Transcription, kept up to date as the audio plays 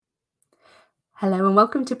Hello and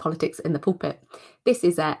welcome to Politics in the Pulpit. This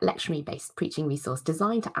is a lectionary-based preaching resource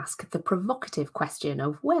designed to ask the provocative question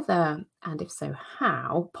of whether, and if so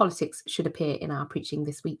how, politics should appear in our preaching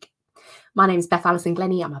this week. My name is Beth Allison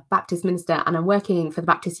Glennie. I'm a Baptist minister and I'm working for the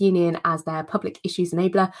Baptist Union as their Public Issues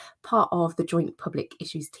Enabler, part of the Joint Public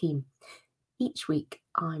Issues team. Each week,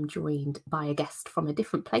 I'm joined by a guest from a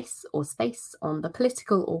different place or space on the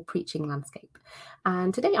political or preaching landscape.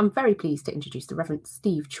 And today I'm very pleased to introduce the Reverend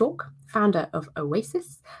Steve Chalke, founder of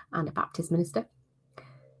Oasis and a Baptist minister.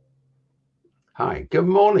 Hi, good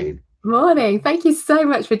morning. Morning. Thank you so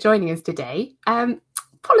much for joining us today.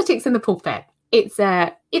 Politics in the pulpit. It's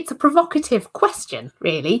a provocative question,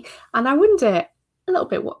 really. And I wonder a little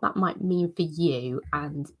bit what that might mean for you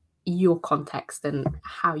and your context and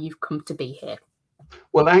how you've come to be here.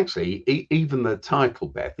 Well, actually, even the title,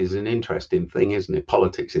 Beth, is an interesting thing, isn't it?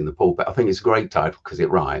 Politics in the pulpit. I think it's a great title because it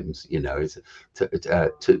rhymes. You know, it's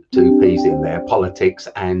two P's in there, politics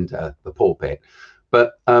and the pulpit.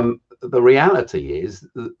 But the reality is,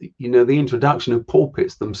 you know, the introduction of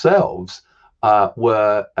pulpits themselves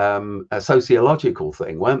were a sociological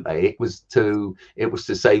thing, weren't they? It was to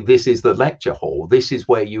say, this is the lecture hall. This is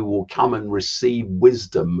where you will come and receive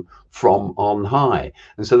wisdom from on high.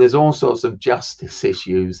 And so there's all sorts of justice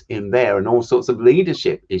issues in there and all sorts of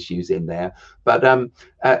leadership issues in there. But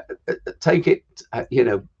take it, you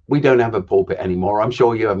know, we don't have a pulpit anymore. I'm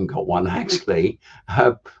sure you haven't got one, actually.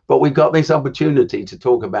 But we've got this opportunity to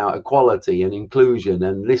talk about equality and inclusion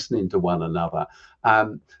and listening to one another.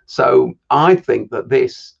 So I think that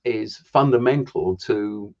this is fundamental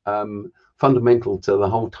to the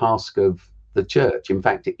whole task of the church. In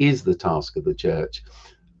fact, it is the task of the church.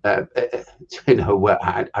 You know,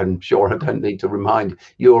 I'm sure I don't need to remind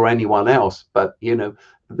you or anyone else, but you know,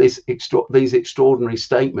 these extraordinary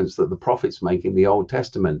statements that the prophets make in the Old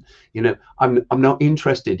Testament. You know, I'm not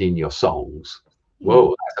interested in your songs. Whoa,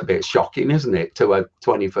 that's a bit shocking, isn't it, to a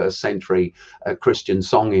 21st century Christian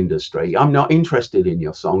song industry? I'm not interested in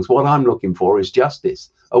your songs. What I'm looking for is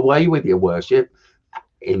justice. Away with your worship,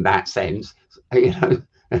 in that sense. You know,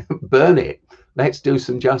 burn it. Let's do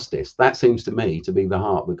some justice. That seems to me to be the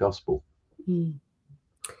heart of the gospel.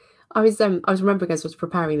 I was remembering as I was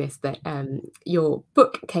preparing this that your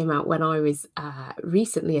book came out when I was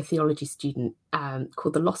recently a theology student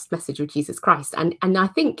called The Lost Message of Jesus Christ. And I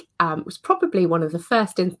think it was probably one of the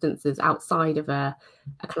first instances outside of a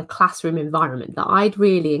kind of classroom environment that I'd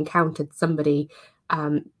really encountered somebody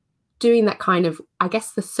doing that kind of, I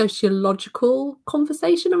guess, the sociological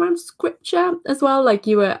conversation around scripture as well. Like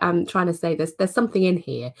you were trying to say there's something in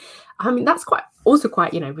here. I mean, that's quite,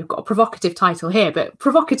 you know, we've got a provocative title here, but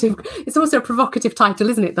it's also a provocative title,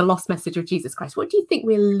 isn't it? The Lost Message of Jesus Christ. What do you think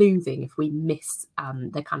we're losing if we miss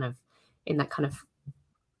the kind of, in that kind of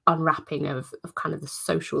unwrapping of kind of the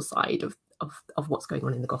social side of what's going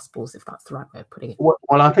on in the Gospels, if that's the right way of putting it? Well,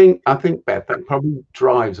 I think Beth, that probably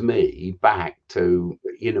drives me back to,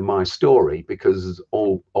 you know, my story, because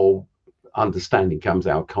all understanding comes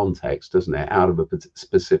out of context, doesn't it? Out of a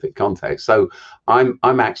specific context. So I'm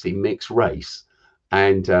actually mixed race,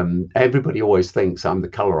 and everybody always thinks I'm the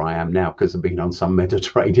color I am now because I've been on some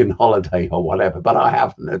Mediterranean holiday or whatever, but I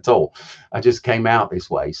haven't at all. I just came out this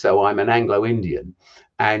way. So I'm an Anglo-Indian.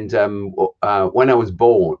 And when I was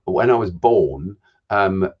born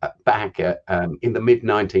back in the mid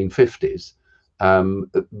 1950s,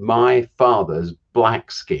 my father's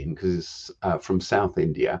black skin, because it's from South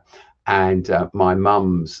India, and my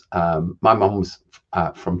mum's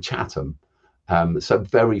from Chatham, so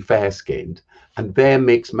very fair skinned, and their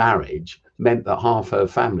mixed marriage meant that half her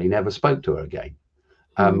family never spoke to her again.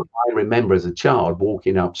 I remember as a child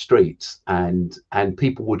walking up streets and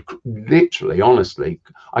people would literally, honestly,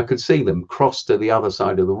 I could see them cross to the other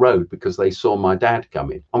side of the road because they saw my dad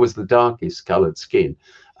coming. I was the darkest coloured skin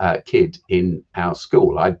kid in our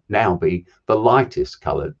school. I'd now be the lightest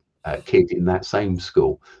coloured kid in that same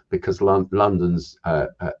school because London's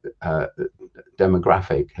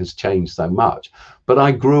demographic has changed so much. But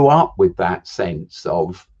I grew up with that sense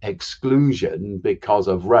of exclusion because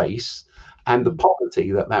of race, and the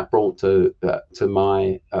poverty that brought to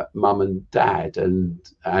my mum and dad and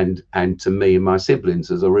to me and my siblings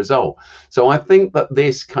as a result. So I think that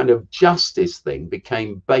this kind of justice thing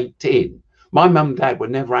became baked in. My mum and dad were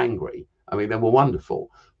never angry. I mean, they were wonderful,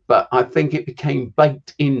 but I think it became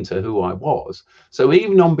baked into who I was. So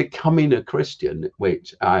even on becoming a Christian,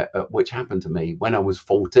 which happened to me when I was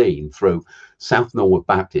 14 through South Norwood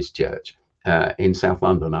Baptist Church, in South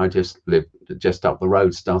London. I just lived just up the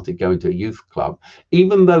road, started going to a youth club.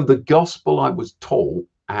 Even though the gospel I was taught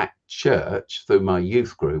at church through my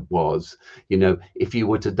youth group was, you know, if you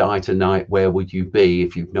were to die tonight, where would you be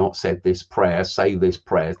if you've not said this prayer? Say this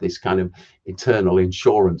prayer, this kind of eternal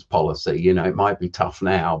insurance policy. You know, it might be tough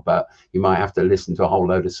now, but you might have to listen to a whole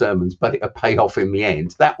load of sermons, but it'll pay off in the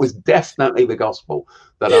end. That was definitely the gospel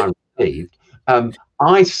that I received.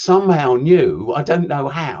 I somehow knew, I don't know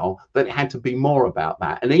how, that it had to be more about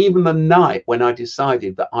that. And even the night when I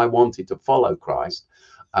decided that I wanted to follow Christ,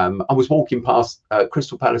 I was walking past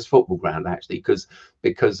Crystal Palace football ground, actually,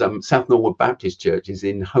 because South Norwood Baptist Church is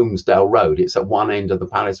in Holmesdale Road. It's at one end of the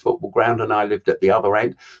Palace football ground, and I lived at the other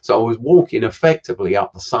end. So I was walking effectively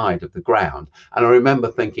up the side of the ground. And I remember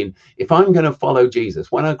thinking, if I'm going to follow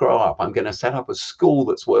Jesus, when I grow up, I'm going to set up a school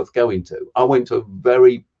that's worth going to. I went to a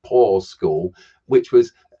very poor school, which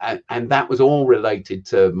was, and that was all related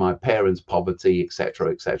to my parents' poverty,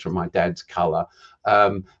 etc., my dad's colour.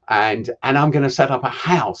 And I'm going to set up a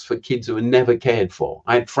house for kids who were never cared for.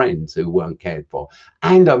 I had friends who weren't cared for,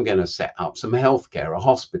 and I'm going to set up some healthcare, a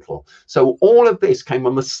hospital. So all of this came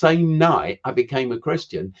on the same night I became a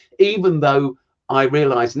Christian, even though I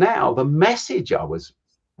realize now the message I was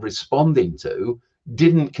responding to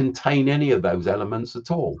didn't contain any of those elements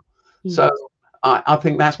at all. Mm. So I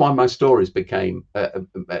think that's why my stories became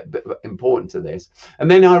important to this. And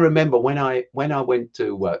then I remember when I went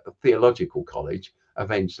to a theological college,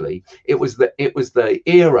 eventually, it was the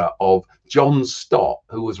era of John Stott,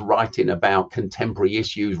 who was writing about contemporary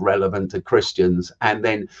issues relevant to Christians, and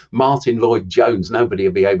then Martin Lloyd-Jones, nobody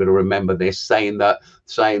will be able to remember this, saying that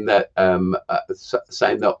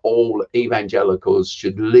all evangelicals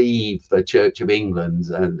should leave the Church of England.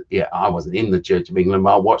 And yeah, I wasn't in the Church of England,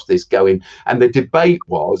 but I watched this going, and the debate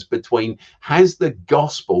was between, has the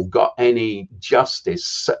gospel got any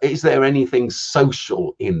justice? Is there anything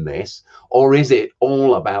social in this, or is it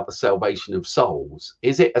all about the salvation of souls?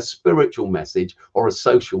 Is it a spiritual message or a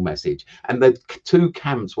social message? And the two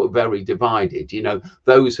camps were very divided. You know,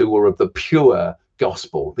 those who were of the pure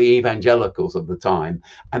gospel, the evangelicals of the time,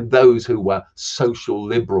 and those who were social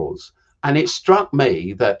liberals. And it struck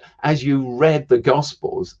me that as you read the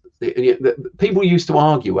Gospels, people used to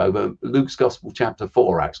argue over Luke's Gospel chapter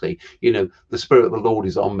 4, actually. You know, the Spirit of the Lord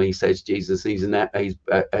is on me, says Jesus.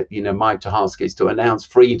 My task is to announce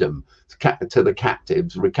freedom to the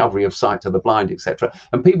captives, recovery of sight to the blind, etc.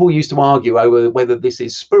 And people used to argue over whether this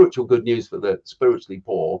is spiritual good news for the spiritually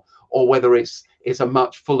poor, or whether it's a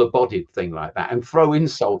much fuller-bodied thing like that, and throw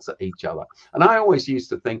insults at each other. And I always used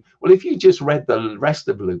to think, well, if you just read the rest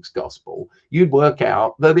of Luke's gospel, you'd work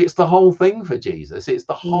out that it's the whole thing for Jesus. It's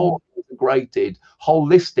the whole integrated,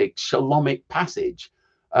 holistic, shalomic passage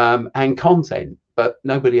and content. But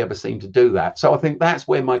nobody ever seemed to do that. So I think that's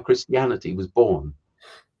where my Christianity was born.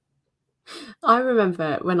 I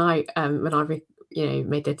remember when I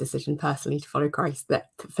made a decision personally to follow Christ,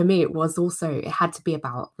 that for me it had to be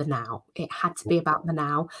about the now. It had to be about the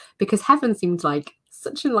now, because heaven seemed like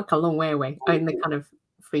such a long way away. And the kind of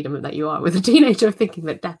freedom that you are with a teenager of thinking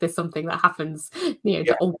that death is something that happens,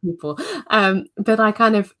 to old people. But I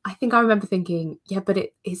think I remember thinking, but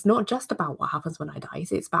it's not just about what happens when I die.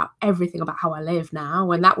 It's about everything about how I live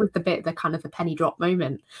now. And that was the penny drop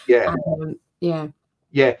moment. Yeah.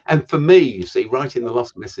 Yeah, and for me, you see, writing The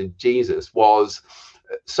Lost Message of Jesus was,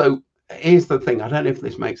 so here's the thing, I don't know if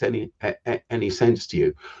this makes any sense to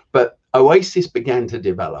you, but Oasis began to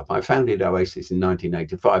develop. I founded Oasis in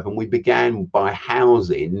 1985, and we began by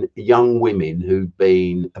housing young women who'd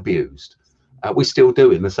been abused. We still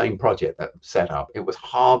do in the same project that set up. It was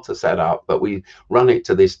hard to set up, but we run it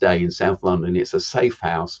to this day in South London. It's a safe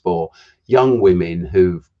house for young women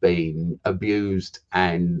who've been abused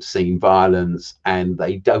and seen violence, and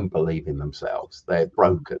they don't believe in themselves. They're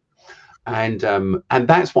broken. And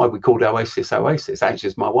that's why we called Oasis Oasis. Actually,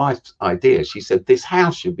 it's my wife's idea. She said this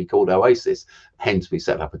house should be called Oasis. Hence, we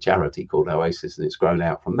set up a charity called Oasis, and it's grown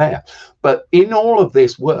out from there. But in all of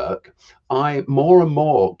this work, I more and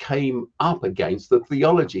more came up against the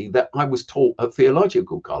theology that I was taught at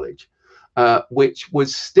theological college, which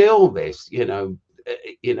was still this,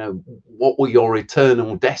 what will your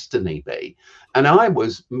eternal destiny be? And I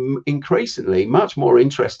was increasingly much more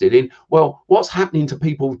interested in, well, what's happening to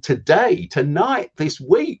people today, tonight, this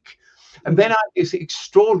week? And then I had this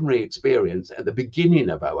extraordinary experience at the beginning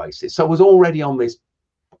of Oasis. So I was already on this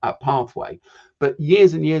pathway. But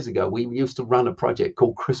years and years ago, we used to run a project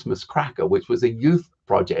called Christmas Cracker, which was a youth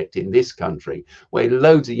project in this country where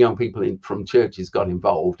loads of young people from churches got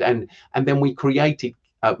involved. And then we created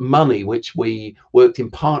money, which we worked in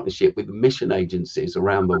partnership with mission agencies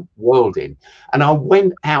around the world in. And I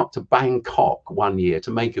went out to Bangkok one year to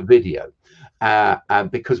make a video.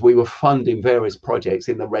 because we were funding various projects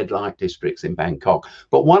in the red light districts in Bangkok.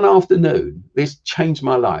 But one afternoon, this changed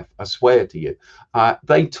my life, I swear to you.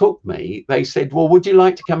 They took me, they said, well, would you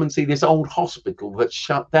like to come and see this old hospital that's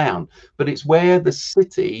shut down? But it's where the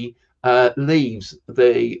city leaves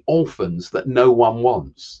the orphans that no one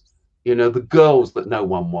wants. You know, the girls that no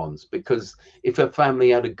one wants, because if a family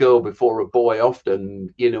had a girl before a boy,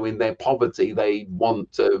 often, you know, in their poverty, they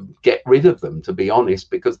want to get rid of them, to be honest,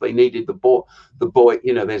 because they needed the boy,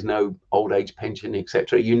 you know, there's no old age pension,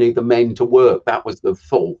 etc. You need the men to work. That was the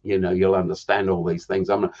thought, you know, you'll understand all these things.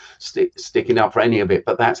 I'm not sticking up for any of it,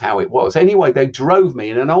 but that's how it was. Anyway, they drove me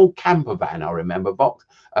in an old camper van, I remember,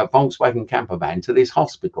 Volkswagen camper van, to this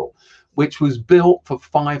hospital, which was built for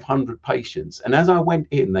 500 patients. And as I went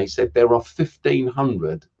in, they said there are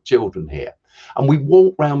 1,500 children here. And we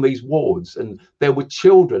walked around these wards, and there were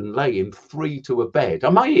children laying 3 to a bed. I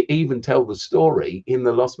might even tell the story in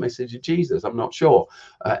the Lost Message of Jesus. I'm not sure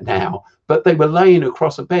now, but they were laying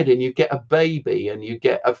across a bed, and you get a baby, and you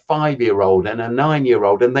get a 5-year-old and a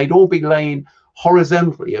 9-year-old, and they'd all be laying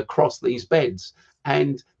horizontally across these beds.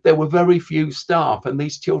 And there were very few staff, and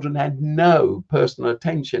these children had no personal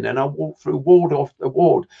attention. And I walked through ward after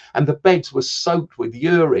ward, and the beds were soaked with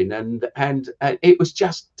urine, and it was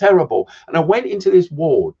just terrible. And I went into this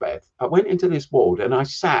ward, Beth. I went into this ward, and I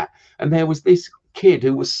sat, and there was this kid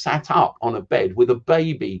who was sat up on a bed with a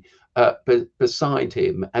baby beside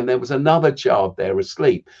him, and there was another child there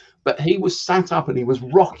asleep. But he was sat up and he was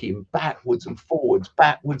rocking backwards and forwards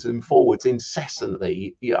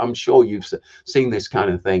incessantly. Yeah, I'm sure you've seen this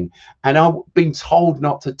kind of thing. And I've been told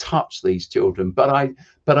not to touch these children, but I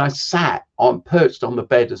sat perched on the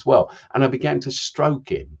bed as well, and I began to stroke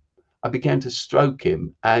him.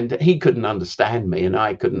 And he couldn't understand me, and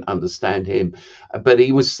I couldn't understand him. But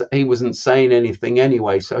he wasn't saying anything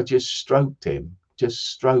anyway, so I just stroked him.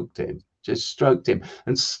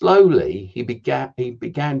 And slowly he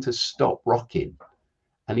began to stop rocking,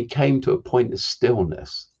 and he came to a point of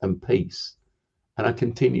stillness and peace, and I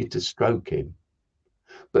continued to stroke him.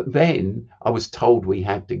 But then I was told we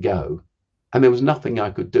had to go, and there was nothing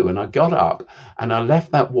I could do. And I got up and I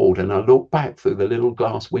left that ward, and I looked back through the little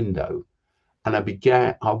glass window, and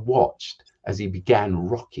I watched as he began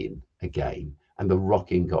rocking again. And the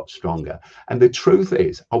rocking got stronger. And the truth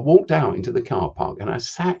is, I walked out into the car park, and I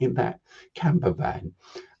sat in that camper van,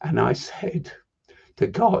 and I said to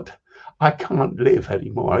God, I can't live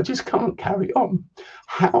anymore. I just can't carry on.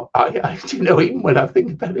 Even when I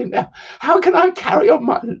think about it now, how can I carry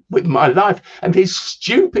on with my life and this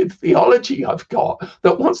stupid theology I've got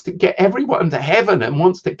that wants to get everyone to heaven and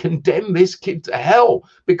wants to condemn this kid to hell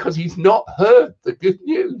because he's not heard the good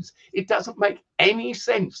news? It doesn't make any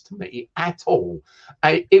sense to me at all.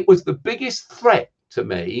 It was the biggest threat to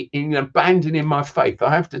me in abandoning my faith.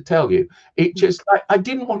 I have to tell you, I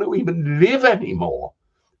didn't want to even live anymore.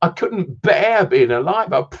 I couldn't bear being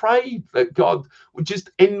alive. I prayed that God would just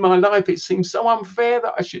end my life. It seemed so unfair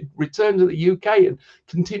that I should return to the UK and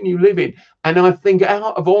continue living. And I think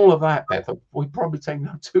out of all of that, Beth, we probably take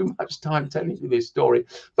up too much time telling you this story,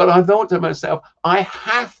 but I thought to myself, I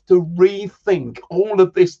have to rethink all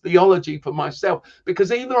of this theology for myself,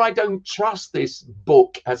 because either I don't trust this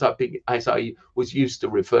book as I was used to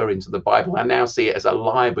referring to the Bible. I now see it as a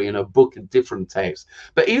library and a book of different texts.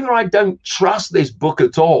 But either I don't trust this book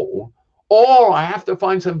at all, or I have to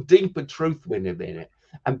find some deeper truth within it.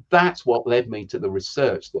 And that's what led me to the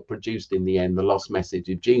research that produced in the end the Lost Message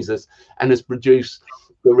of Jesus, and has produced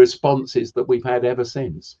the responses that we've had ever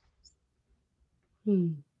since.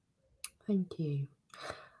 Thank you.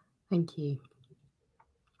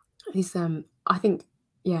 I think,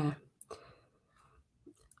 yeah,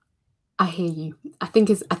 I hear you. I think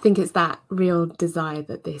it's that real desire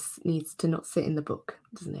that this needs to not sit in the book,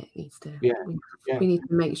 doesn't it? It needs to. We need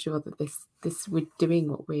to make sure that this we're doing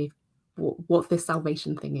what this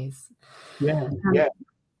salvation thing is.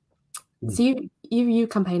 So you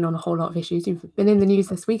campaign on a whole lot of issues. You've been in the news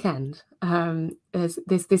this weekend.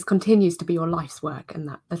 This continues to be your life's work, and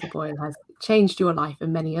that little boy has changed your life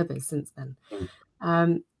and many others since then.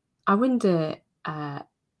 I wonder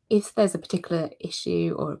if there's a particular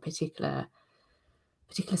issue or a particular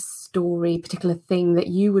story, particular thing that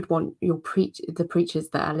you would want the preachers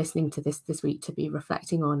that are listening to this week to be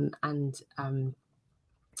reflecting on, and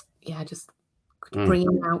just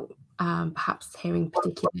bringing out, perhaps hearing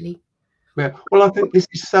particularly. Yeah, well, I think this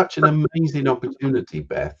is such an amazing opportunity,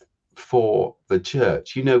 Beth, for the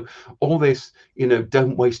church. All this,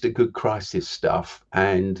 don't waste a good crisis stuff,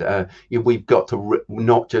 and we've got to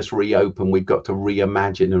not just reopen, we've got to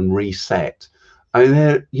reimagine and reset.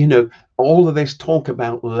 And all of this talk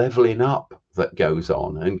about leveling up that goes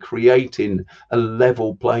on and creating a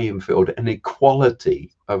level playing field and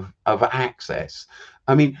equality of access.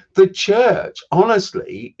 I mean, the church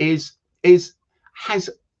honestly has,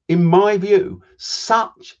 in my view,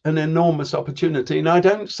 such an enormous opportunity. And I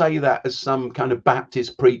don't say that as some kind of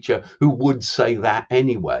Baptist preacher who would say that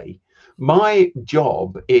anyway. My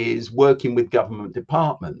job is working with government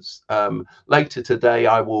departments. Later today,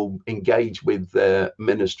 I will engage with the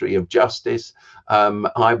Ministry of Justice.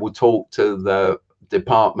 I will talk to the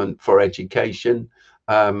Department for Education.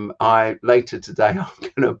 Later today, I'm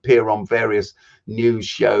going to appear on various news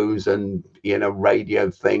shows and radio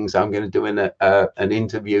things. I'm going to do an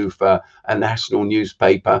interview for a national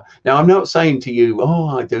newspaper. Now, I'm not saying to you, oh,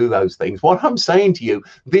 I do those things. What I'm saying to you,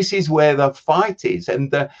 this is where the fight is,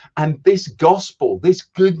 and this gospel, this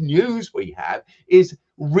good news we have, is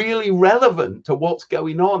really relevant to what's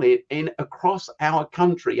going on in across our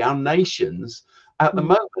country, our nations at the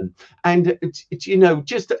moment. And it's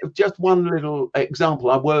just one little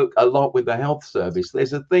example. I work a lot with the health service.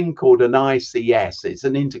 There's a thing called an ICS. It's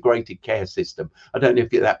an integrated care system. I don't know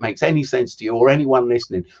if that makes any sense to you or anyone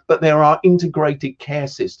listening, but there are integrated care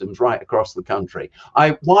systems right across the country.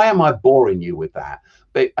 Why am I boring you with that?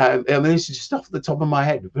 But I mean, this is just off the top of my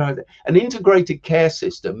head. An integrated care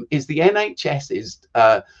system is the NHS's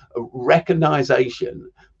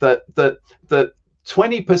recognition that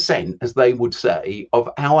 20%, as they would say, of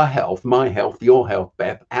our health, my health, your health,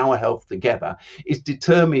 Beth, our health together, is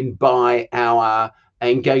determined by our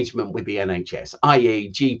engagement with the NHS,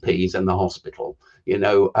 i.e. GPs and the hospital,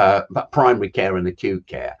 primary care and acute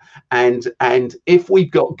care. And if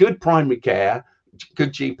we've got good primary care,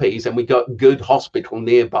 good GPs, and we got good hospital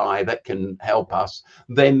nearby that can help us,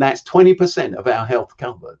 then that's 20% of our health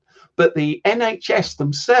covered. But the NHS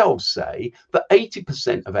themselves say that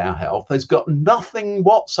 80% of our health has got nothing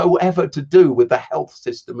whatsoever to do with the health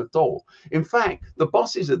system at all. In fact, the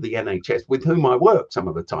bosses of the NHS, with whom I work some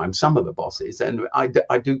of the time, some of the bosses, and I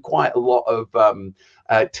do quite a lot of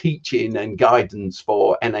teaching and guidance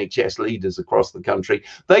for NHS leaders across the country,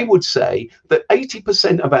 they would say that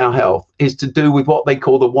 80% of our health is to do with what they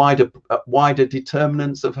call the wider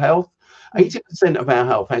determinants of health. 80% of our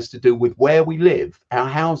health has to do with where we live, our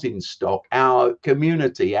housing stock, our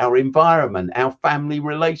community, our environment, our family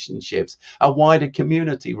relationships, our wider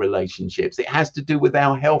community relationships. It has to do with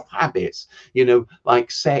our health habits, like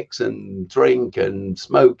sex and drink and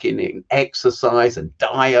smoking and exercise and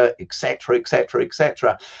diet, etc., etc.,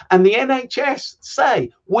 etc. And the NHS say,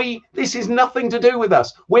 this is nothing to do with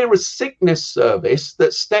us. We're a sickness service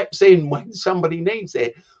that steps in when somebody needs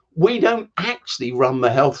it. We don't actually run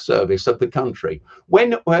the health service of the country.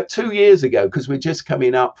 When 2 years ago, because we're just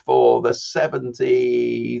coming up for the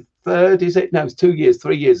 73rd, is it? No, it's 2 years,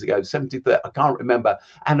 3 years ago, 73rd, I can't remember,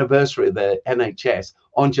 anniversary of the NHS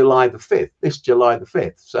on July the 5th, this July the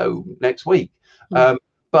 5th, so next week.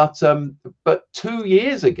 But 2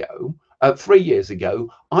 years ago, 3 years ago,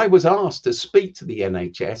 I was asked to speak to the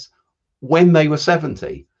NHS when they were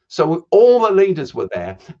 70. So all the leaders were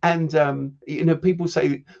there, and people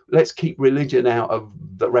say, let's keep religion out of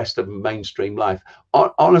the rest of mainstream life.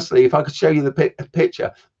 Honestly, if I could show you the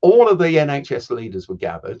picture, all of the NHS leaders were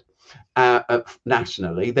gathered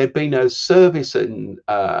nationally. There'd been a service in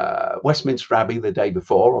Westminster Abbey the day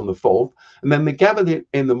before on the 4th, and then they gathered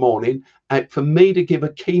in the morning for me to give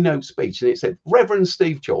a keynote speech, and it said, Reverend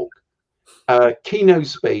Steve Chalk, keynote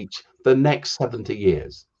speech, the next 70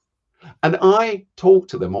 years. And I talk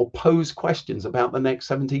to them or pose questions about the next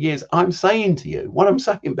 70 years. I'm saying to you, what I'm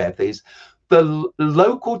saying, Beth, is the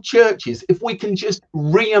local churches, if we can just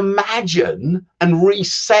reimagine and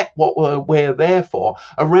reset what we're there for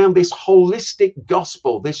around this holistic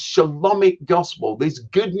gospel, this shalomic gospel, this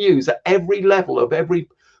good news at every level of every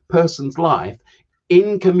person's life,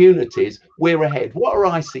 in communities, we're ahead. What are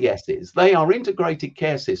ICSs? They are integrated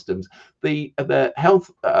care systems. The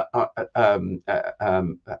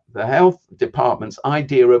health department's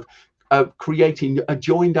idea of creating a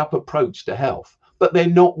joined up approach to health, but they're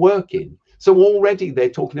not working. So already they're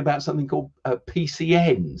talking about something called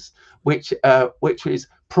PCNs, which is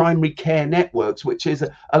primary care networks, which is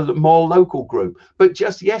a more local group. But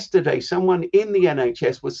just yesterday, someone in the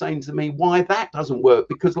NHS was saying to me why that doesn't work,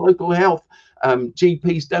 because local health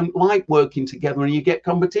GPs don't like working together and you get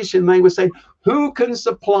competition. They were saying, who can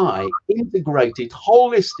supply integrated,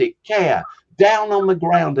 holistic care down on the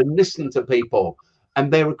ground and listen to people?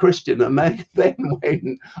 And they're a Christian. And they then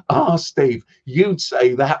went, Steve, you'd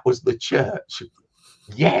say that was the church.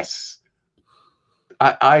 Yes.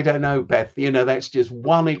 I don't know, Beth, that's just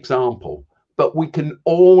one example, but we can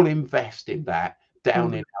all invest in that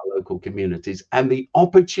down in our local communities, and the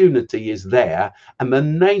opportunity is there, and the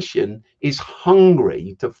nation is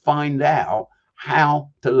hungry to find out how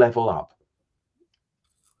to level up.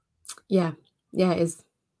 Yeah, it is.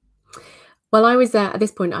 Well, I was at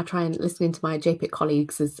this point, I try and listen into my JPIT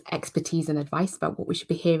colleagues' expertise and advice about what we should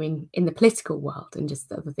be hearing in the political world and just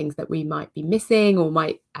the other things that we might be missing or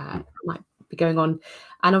might be going on.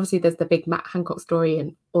 And obviously, there's the big Matt Hancock story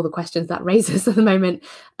and all the questions that raises at the moment.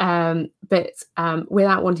 But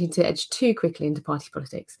without wanting to edge too quickly into party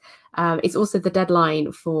politics, it's also the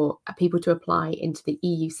deadline for people to apply into the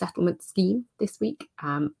EU settlement scheme this week.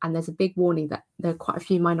 And there's a big warning that there are quite a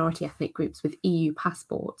few minority ethnic groups with EU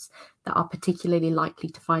passports that are particularly likely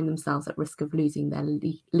to find themselves at risk of losing their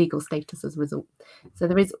legal status as a result. So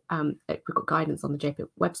there is, we've got guidance on the JPIT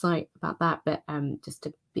website about that, but just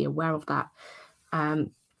to be aware of that.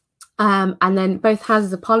 And then both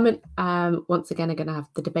houses of Parliament, once again, are going to have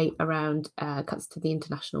the debate around cuts to the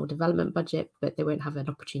international development budget, but they won't have an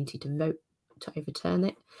opportunity to vote to overturn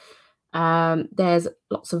it. There's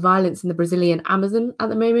lots of violence in the Brazilian Amazon at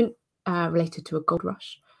the moment related to a gold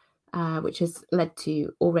rush, which has led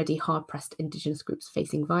to already hard-pressed Indigenous groups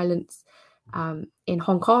facing violence. In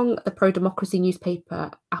Hong Kong, the pro-democracy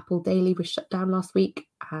newspaper Apple Daily was shut down last week,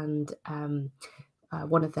 and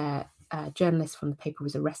one of their journalists from the paper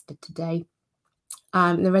was arrested today.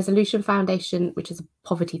 The Resolution Foundation, which is a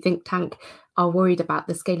poverty think tank, are worried about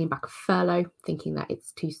the scaling back of furlough, thinking that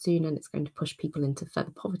it's too soon and it's going to push people into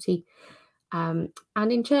further poverty. And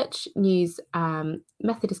in church news,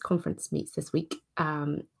 Methodist Conference meets this week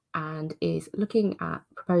and is looking at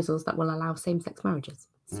proposals that will allow same-sex marriages.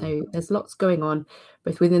 So there's lots going on,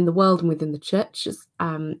 both within the world and within the churches.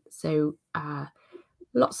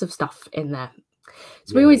 Lots of stuff in there.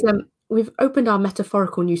 So we always we've opened our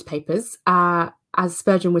metaphorical newspapers. As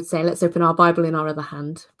Spurgeon would say, let's open our Bible in our other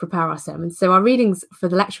hand, prepare our sermons. So our readings for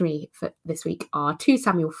the lectionary for this week are 2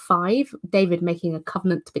 Samuel 5, David making a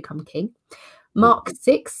covenant to become king. Mark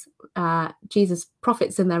 6, Jesus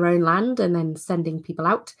prophets in their own land and then sending people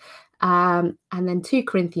out. And then 2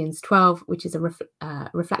 Corinthians 12, which is a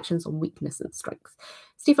reflections on weakness and strength.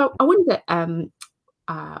 Steve, I wonder,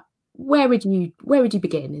 where would you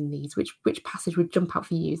begin in these? Which passage would jump out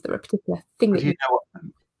for you? Is there a particular thing that you know?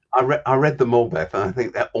 I read them all, Beth, and I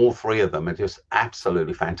think that all three of them are just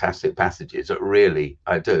absolutely fantastic passages. Really,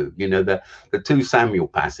 I do. You know, the 2 Samuel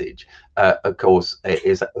passage, of course,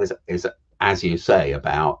 is as you say,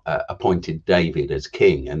 about appointed David as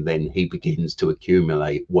king, and then he begins to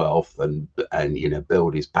accumulate wealth and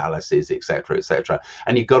build his palaces, etc., etc.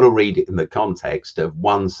 And you've got to read it in the context of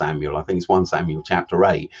 1 Samuel. I think it's 1 Samuel chapter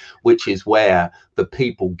 8, which is where the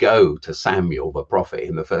people go to Samuel the prophet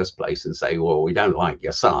in the first place and say, well, we don't like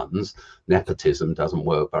your sons. Nepotism doesn't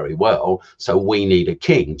work very well, so we need a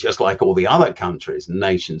king, just like all the other countries and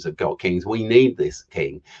nations have got kings. We need this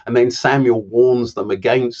king. And then Samuel warns them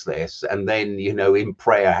against this, and then in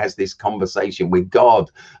prayer has this conversation with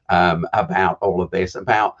God about all of this,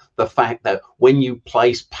 about the fact that when you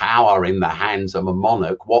place power in the hands of a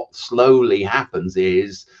monarch, what slowly happens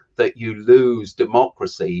is that you lose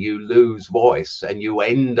democracy, you lose voice, and you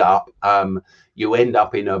end up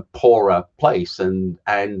in a poorer place. And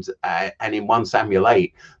in 1 Samuel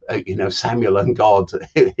 8, Samuel and God,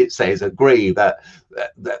 it says, agree that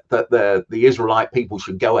the Israelite people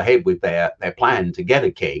should go ahead with their plan to get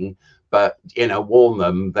a king, but warn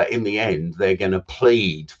them that in the end they're going to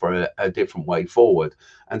plead for a different way forward.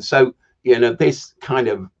 And so this kind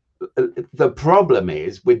of, the problem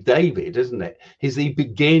is with David, isn't it, is he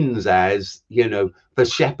begins as the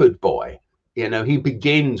shepherd boy. He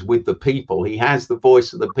begins with the people. He has the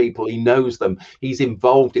voice of the people. He knows them. He's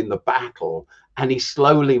involved in the battle, and he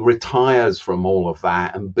slowly retires from all of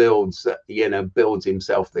that and builds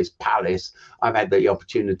himself this palace. I've had the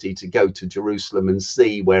opportunity to go to Jerusalem and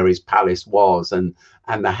see where his palace was, and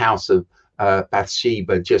the house of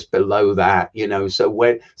Bathsheba just below that.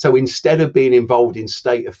 So instead of being involved in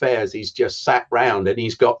state affairs, he's just sat round and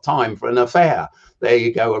he's got time for an affair. There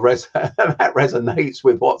you go. That resonates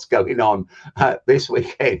with what's going on this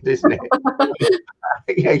weekend, isn't it?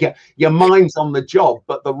 Yeah. Your mind's on the job,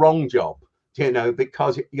 but the wrong job,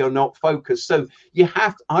 because you're not focused. So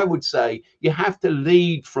I would say you have to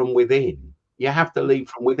lead from within. You have to lead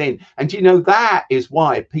from within. And that is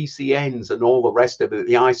why PCNs and all the rest of it,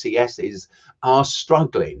 the ICSs are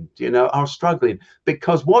struggling,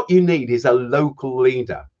 because what you need is a local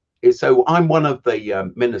leader. So I'm one of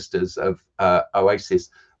the ministers of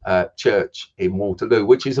Oasis Church in Waterloo,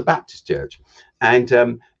 which is a Baptist church.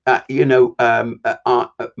 And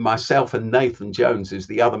myself and Nathan Jones, who's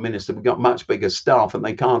the other minister, we've got much bigger staff, and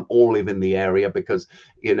they can't all live in the area because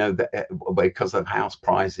because of house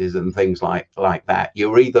prices and things like that.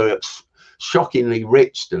 You're either shockingly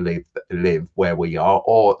rich to live where we are,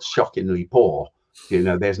 or shockingly poor.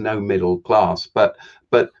 There's no middle class. But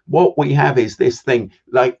what we have is this thing,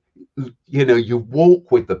 like, you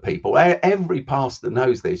walk with the people. Every pastor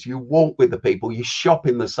knows this. You walk with the people. You shop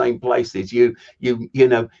in the same places.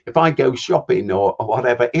 If I go shopping or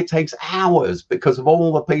whatever, it takes hours because of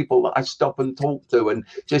all the people that I stop and talk to. And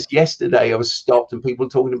just yesterday I was stopped and people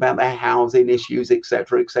talking about their housing issues,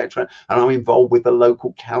 etc., etc. And I'm involved with the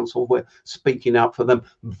local council. We're speaking up for them.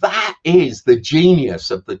 That is the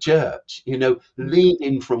genius of the church,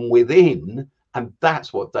 leading from within. And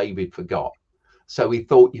that's what David forgot. So he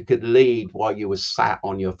thought you could lead while you were sat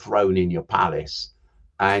on your throne in your palace,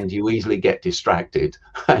 and you easily get distracted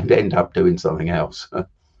and end up doing something else.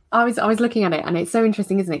 I was looking at it, and it's so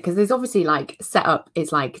interesting, isn't it? Because there's obviously like set up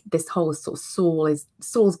is like this whole sort of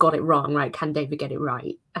Saul's got it wrong, right? Can David get it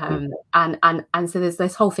right? And so there's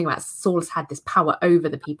this whole thing about Saul's had this power over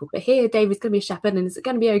the people, but here David's going to be a shepherd, and is it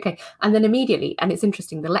going to be okay? And then immediately, and it's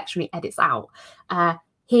interesting, the lectionary edits out.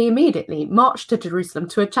 He immediately marched to Jerusalem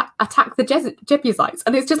to attack the Jebusites.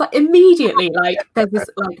 And it's just like immediately, like there's this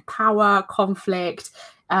like power conflict,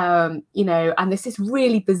 and there's this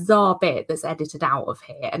really bizarre bit that's edited out of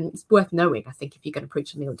here. And it's worth knowing, I think, if you're going to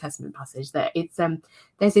preach on the Old Testament passage, that it's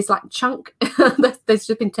there's this like chunk that's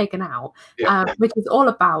just been taken out, which is all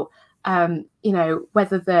about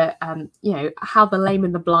whether the how the lame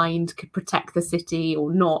and the blind could protect the city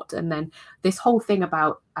or not. And then this whole thing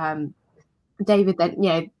about David then,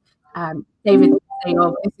 David saying,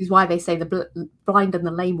 "Oh, this is why they say the blind and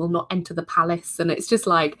the lame will not enter the palace," and it's just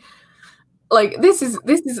like this is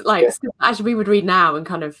like actually we would read now and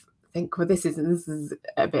kind of think, well, this is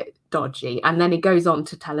a bit dodgy. And then he goes on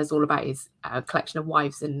to tell us all about his collection of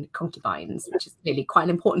wives and concubines, which is really quite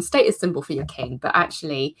an important status symbol for your king. But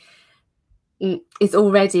actually, it's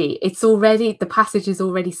already the passage is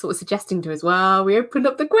already sort of suggesting to us, well, we opened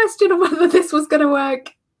up the question of whether this was going to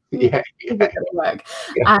work. Work.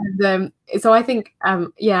 And so I think I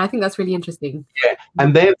think that's really interesting,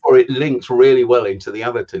 and therefore it links really well into the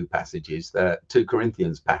other two passages, the 2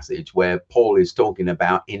 Corinthians passage where Paul is talking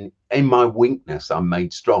about in my weakness I'm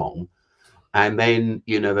made strong, and then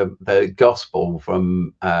the gospel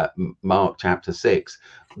from Mark chapter 6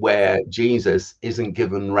 where Jesus isn't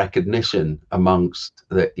given recognition amongst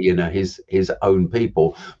his own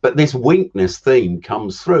people, but this weakness theme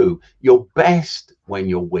comes through. You're best when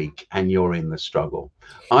you're weak and you're in the struggle.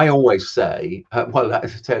 I always say,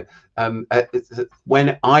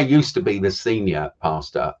 when I used to be the senior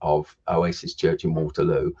pastor of Oasis Church in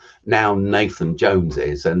Waterloo, now Nathan Jones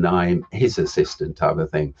is, and I'm his assistant type of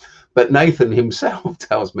thing. But Nathan himself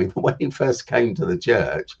tells me that when he first came to the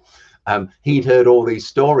church, he'd heard all these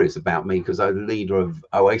stories about me because I'm the leader of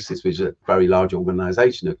Oasis, which is a very large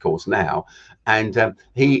organization, of course, now. And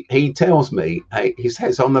he tells me, he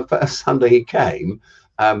says on the first Sunday he came,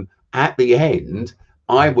 at the end,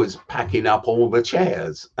 I was packing up all the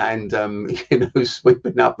chairs and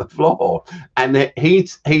sweeping up the floor. And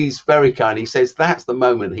he's very kind. He says that's the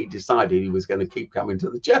moment he decided he was going to keep coming to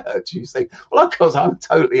the church. You say, well, of course, I'm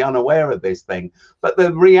totally unaware of this thing. But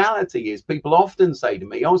the reality is, people often say to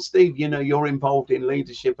me, "Oh, Steve, you're involved in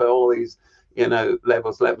leadership at all these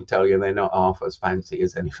levels." Let me tell you, they're not half as fancy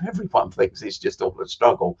as everyone thinks. It's just all a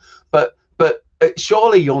struggle. But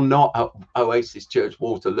surely you're not at Oasis Church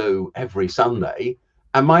Waterloo every Sunday.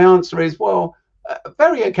 And my answer is, well,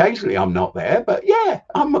 very occasionally I'm not there, but yeah,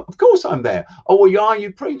 of course I'm there. Oh, well, are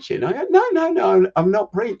you preaching? I go, no, I'm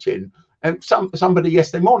not preaching. And somebody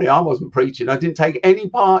yesterday morning, I wasn't preaching. I didn't take any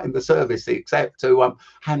part in the service except to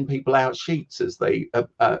hand people out sheets as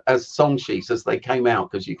song sheets as they came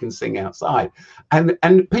out, because you can sing outside. And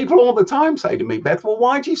people all the time say to me, Beth, well,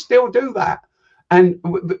 why do you still do that? And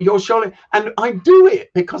you're surely, and I do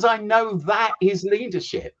it because I know that is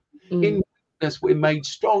leadership. In we're made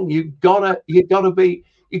strong. You gotta be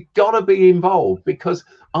involved, because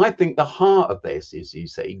I think the heart of this is, you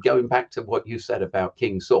see, going back to what you said about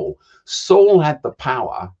King Saul. Saul had the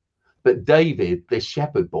power, but David, this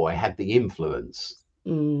shepherd boy, had the influence.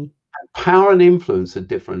 And power and influence are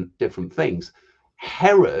different things.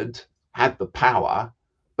 Herod had the power,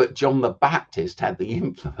 but John the Baptist had the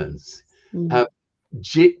influence.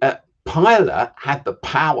 Pilate had the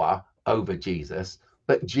power over Jesus,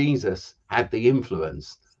 but Jesus had the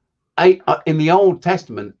influence. In the Old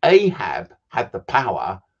Testament, Ahab had the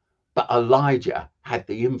power, but Elijah had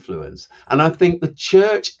the influence. And I think the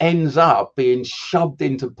church ends up being shoved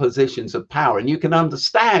into positions of power. And you can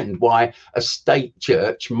understand why a state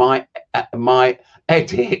church might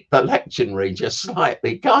edit the lectionary just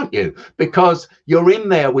slightly, can't you? Because you're in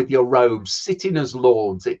there with your robes, sitting as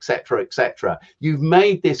lords, etc., etc. You've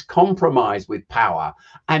made this compromise with power.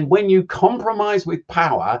 And when you compromise with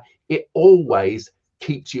power, it always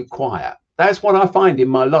keeps you quiet. That's what I find in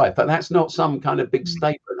my life. And that's not some kind of big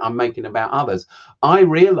statement I'm making about others. I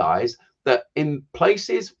realize that in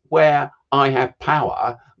places where I have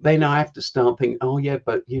power, then I have to start thinking, oh yeah,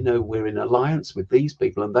 but you know, we're in alliance with these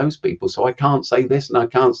people and those people, so I can't say this and I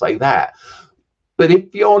can't say that. But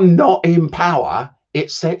if you're not in power, it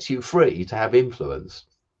sets you free to have influence.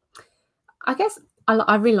 I guess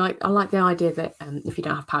I really like the idea that if you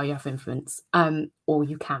don't have power, you have influence, or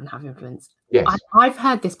you can have influence. Yes. I've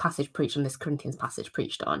heard this passage preached on, this Corinthians passage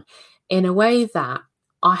preached on, in a way that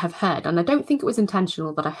I have heard, and I don't think it was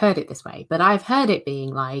intentional that I heard it this way, but I've heard it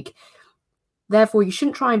being like, therefore, you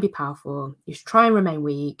shouldn't try and be powerful. You should try and remain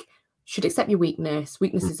weak. You should accept your weakness.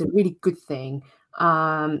 Weakness is a really good thing.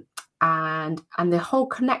 And the whole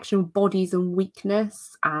connection of bodies and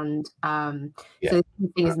weakness, and so the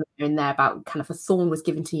thing isn't there in there about kind of a thorn was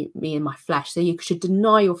given to me in my flesh. So you should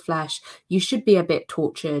deny your flesh. You should be a bit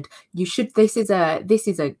tortured. You should. This is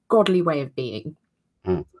a godly way of being.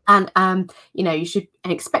 And you know, you should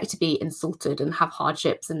expect to be insulted and have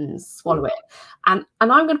hardships and swallow it. And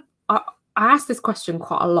I ask this question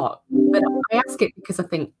quite a lot, but I ask it because I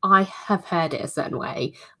think I have heard it a certain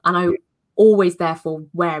way, and I always therefore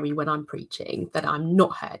wary when I'm preaching that I'm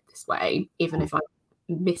not heard this way, even if I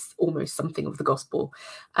miss almost something of the gospel,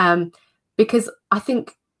 because I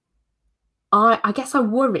think I guess I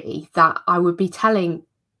worry that I would be telling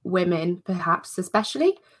women, perhaps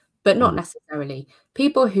especially, but not necessarily,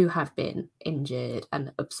 people who have been injured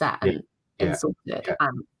and upset and insulted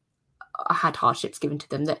and had hardships given to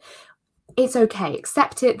them, that it's okay,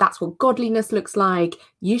 accept it. That's what godliness looks like.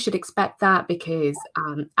 You should expect that, because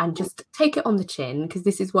and just take it on the chin, because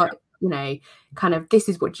this is what, you know, kind of, this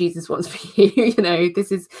is what Jesus wants for you. You know,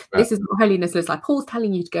 this is what holiness looks like. Paul's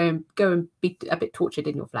telling you to go and be a bit tortured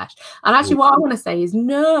in your flesh. And actually, what I want to say is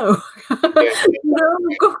no, no,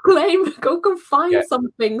 go find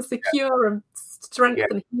something secure and strength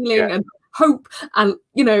and healing and hope, and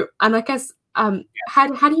you know. And I guess how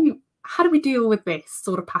do we deal with this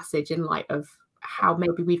sort of passage in light of how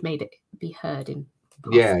maybe we've made it be heard in?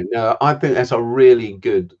 No, I think that's a really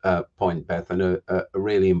good point, Beth, and a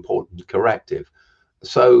really important corrective.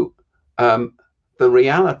 So the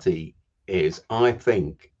reality is, I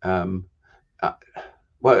think, well,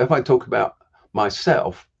 if I talk about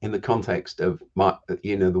myself in the context of my,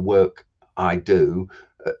 you know, the work I do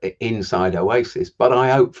inside Oasis, but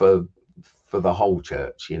I hope for the whole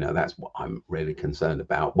church, you know, that's what I'm really concerned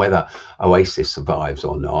about. Whether Oasis survives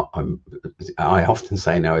or not, I often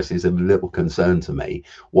say now, this is a little concern to me.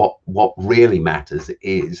 What really matters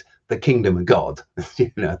is the kingdom of God.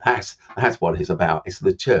 You know, that's what it's about. It's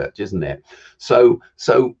the church, isn't it? So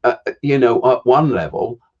you know, at one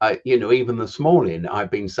level, you know, even this morning, I've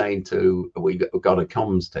been saying to, we've got a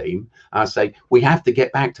comms team, I say, we have to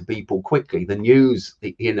get back to people quickly. The news,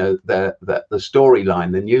 you know, the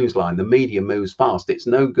storyline, the news line, the media moves fast. It's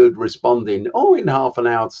no good responding, oh, in half an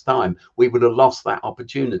hour's time. We would have lost that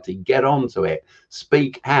opportunity. Get onto it.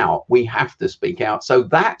 Speak out. We have to speak out. So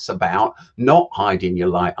that's about not hiding your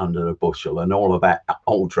light under a bushel and all of that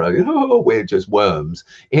ultra, oh, we're just worms.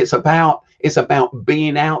 It's about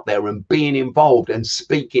being out there and being involved and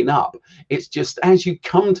speaking up. It's just, as you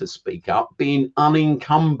come to speak up, being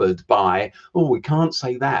unencumbered by, oh, we can't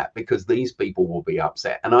say that because these people will be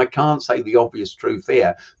upset, and I can't say the obvious truth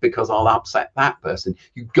here because I'll upset that person.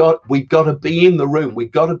 We've got to be in the room.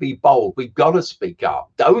 We've got to be bold. We've got to speak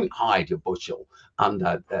up. Don't hide your bushel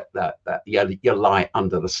under your light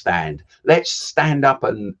under the stand. Let's stand up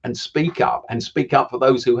and speak up for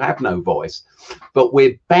those who have no voice. But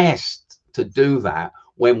we're best to do that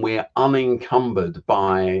when we're unencumbered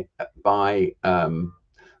by the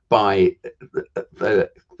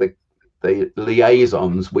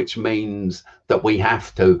liaisons, which means that we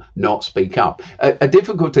have to not speak up. A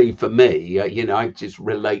difficulty for me, you know, I just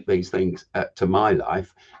relate these things to my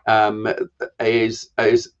life, is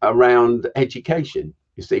around education.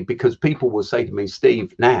 You see, because people will say to me,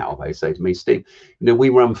 Steve, you know, we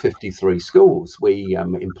run 53 schools. We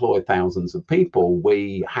employ thousands of people.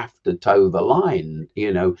 We have to toe the line.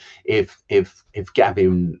 You know, if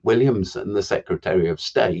Gavin Williamson, the Secretary of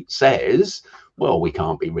State, says Well, we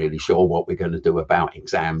can't be really sure what we're going to do about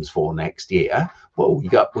exams for next year. Well, we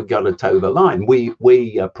got to toe the line.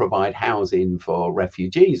 We provide housing for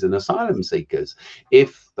refugees and asylum seekers.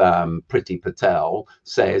 If Priti Patel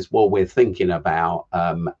says, well, we're thinking about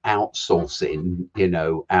outsourcing,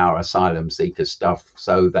 our asylum seeker stuff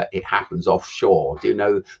so that it happens offshore.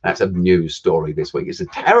 That's a news story this week. It's a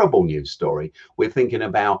terrible news story. We're thinking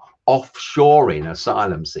about offshoring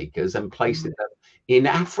asylum seekers and placing them in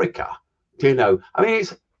Africa.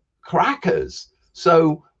 It's crackers.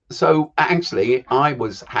 So actually, I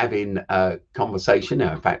was having a conversation.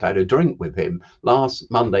 In fact, I had a drink with him last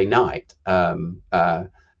Monday night. A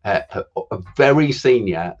very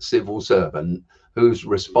senior civil servant who's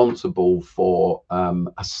responsible for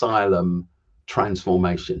asylum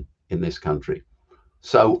transformation in this country.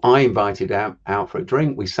 So I invited out for a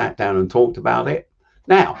drink. We sat down and talked about it.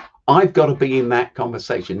 Now, I've got to be in that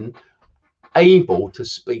conversation able to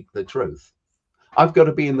speak the truth. I've got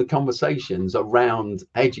to be in the conversations around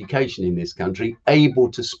education in this country,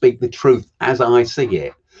 able to speak the truth as I see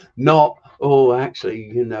it, not, oh,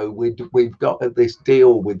 actually, we've got this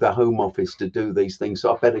deal with the Home Office to do these things,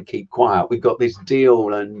 so I better keep quiet. We've got this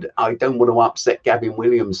deal and I don't want to upset Gavin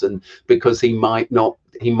Williamson because he might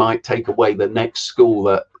take away the next school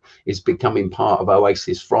that is becoming part of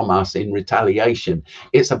Oasis from us in retaliation.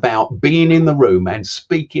 It's about being in the room and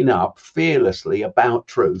speaking up fearlessly about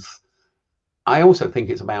truth. I also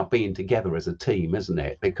think it's about being together as a team, isn't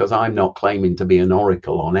it? Because I'm not claiming to be an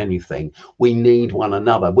oracle on anything. We need one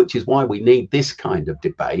another, which is why we need this kind of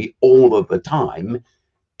debate all of the time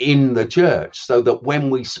in the church, so that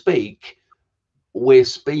when we speak, we're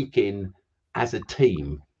speaking as a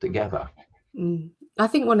team together. I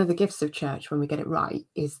think one of the gifts of church, when we get it right,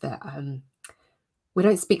 is that we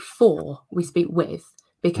don't speak for, we speak with,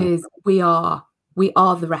 because we are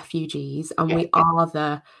the refugees, and we are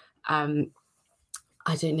the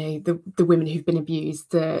the women who've been abused,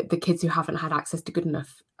 the kids who haven't had access to good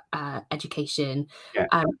enough education.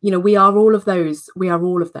 We are all of those. We're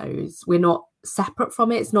not separate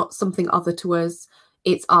from it. It's not something other to us.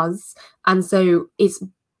 It's us. And so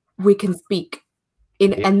we can speak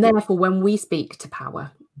and therefore when we speak to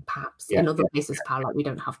power, perhaps in other places of power, like we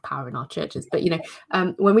don't have power in our churches, but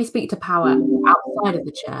when we speak to power outside of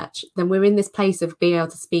the church, then we're in this place of being able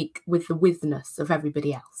to speak with the witness of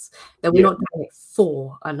everybody else, that we're not doing it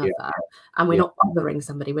for another, and we're not othering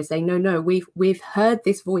somebody. We're saying, no, we've heard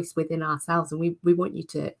this voice within ourselves, and we want you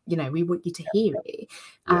to hear it.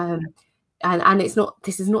 And it's not,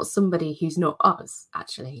 this is not somebody who's not us,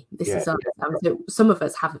 actually. This is us. So some of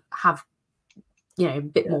us have a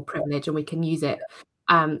bit more privilege, and we can use it,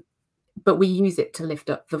 but we use it to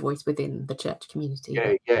lift up the voice within the church community.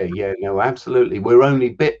 No, absolutely. We're only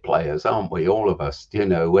bit players, aren't we? All of us.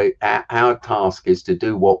 Our task is to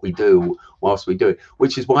do what we do whilst we do it,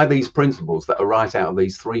 which is why these principles that are right out of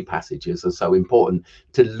these three passages are so important.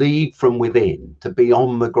 To lead from within, to be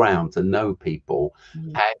on the ground, to know people,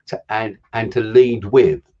 and to lead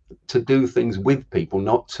with, to do things with people,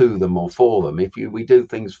 not to them or for them. If we do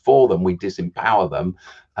things for them, we disempower them.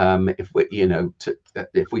 If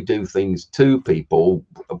we do things to people,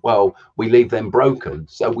 well, we leave them broken.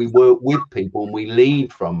 So we work with people and we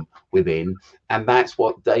lead from within, and that's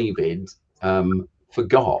what David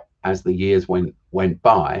forgot as the years went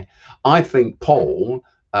by. I think Paul,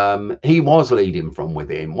 he was leading from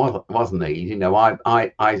within, wasn't he?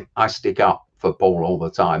 I stick up for Paul all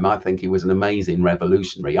the time. I think he was an amazing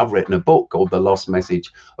revolutionary. I've written a book called The Lost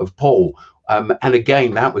Message of Paul. And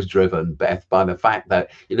again, that was driven, Beth, by the fact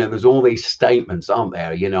that, there's all these statements, aren't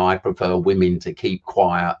there? I prefer women to keep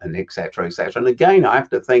quiet, and et cetera, et cetera. And again, I have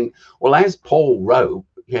to think, well, as Paul wrote,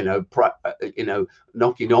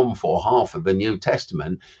 knocking on for half of the New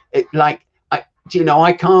Testament, I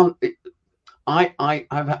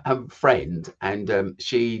have a friend, and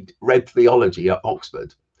she'd read theology at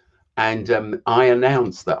Oxford. And I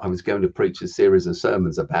announced that I was going to preach a series of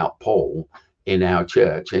sermons about Paul in our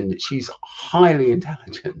church, and she's highly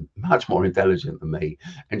intelligent, much more intelligent than me.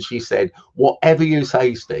 And she said, whatever you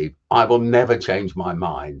say, Steve, I will never change my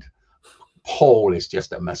mind. Paul is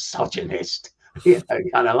just a misogynist.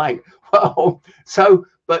 Kind of like, well, so,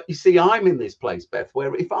 but you see, I'm in this place, Beth,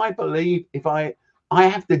 where if I believe, I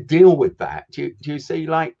have to deal with that. Do you see,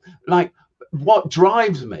 like what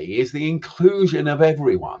drives me is the inclusion of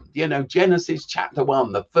everyone. You know, Genesis chapter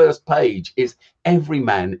 1, the first page is every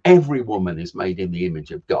man, every woman is made in the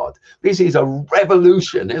image of God. This is a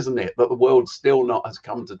revolution, isn't it, that the world still not has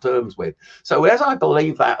come to terms with. So as I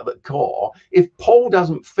believe that at the core, if Paul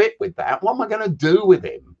doesn't fit with that, what am I going to do with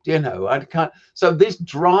him? You know, I can't. So this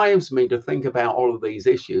drives me to think about all of these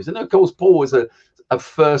issues. And of course, Paul was a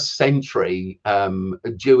first century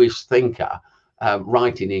Jewish thinker,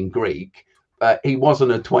 writing in Greek. He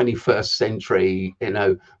wasn't a 21st century,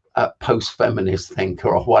 post-feminist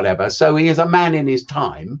thinker or whatever. So he is a man in his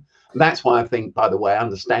time. That's why I think, by the way,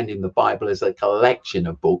 understanding the Bible as a collection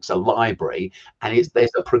of books, a library, and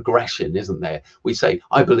there's a progression, isn't there? We say,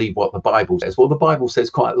 I believe what the Bible says. Well, the Bible says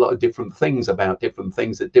quite a lot of different things about different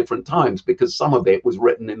things at different times, because some of it was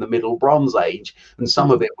written in the Middle Bronze Age and some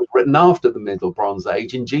of it was written after the Middle Bronze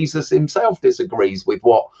Age. And Jesus himself disagrees with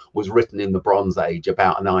what was written in the Bronze Age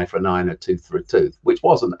about an eye for an eye and a tooth for a tooth, which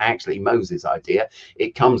wasn't actually Moses' idea.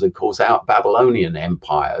 It comes, of course, out Babylonian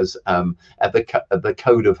empires, at the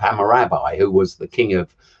Code of Hammurabi, who was the king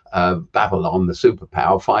of Babylon, the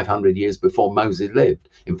superpower, 500 years before Moses lived.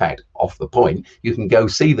 In fact, off the point, you can go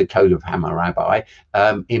see the Code of Hammurabi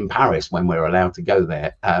in Paris when we're allowed to go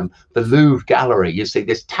there. The Louvre Gallery, you see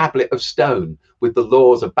this tablet of stone with the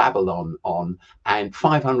laws of Babylon on, and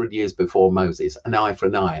 500 years before Moses, an eye for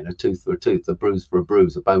an eye and a tooth for a tooth, a bruise for a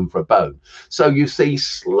bruise, a bone for a bone. So you see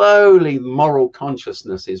slowly moral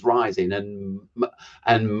consciousness is rising,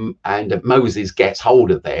 and Moses gets hold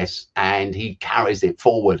of this and he carries it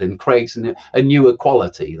forward and creates a new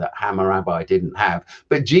equality that Hammurabi didn't have.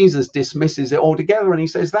 But Jesus dismisses it altogether, and he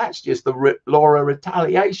says that's just the law of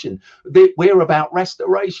retaliation. We're about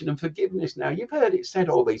restoration and forgiveness now. You've heard it said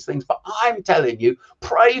all these things, but I'm telling you,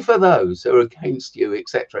 pray for those who are against you,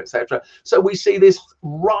 etc., etc. So we see this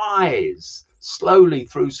rise slowly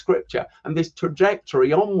through Scripture and this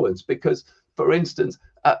trajectory onwards, because, for instance,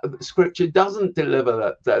 Scripture doesn't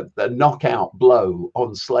deliver the knockout blow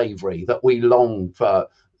on slavery that we long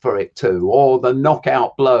for it to, or the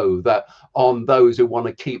knockout blow that on those who want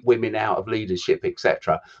to keep women out of leadership,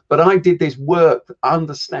 etc. But I did this work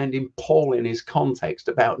understanding Paul in his context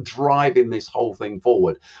about driving this whole thing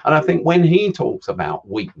forward. And I think when he talks about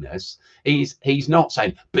weakness, he's not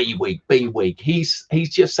saying be weak, be weak. He's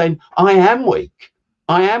just saying I am weak.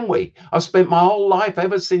 I am weak. I've spent my whole life,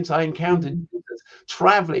 ever since I encountered Jesus,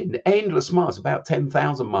 traveling endless miles, about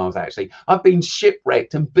 10,000 miles actually. I've been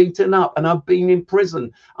shipwrecked and beaten up, and I've been in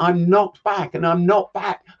prison. I'm knocked back and I'm not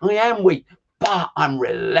back. I am weak, but I'm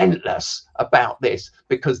relentless about this,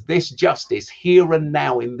 because this justice here and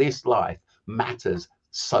now in this life matters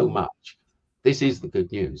so much. This is the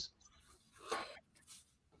good news.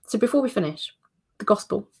 So before we finish, the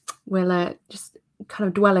gospel, we'll just kind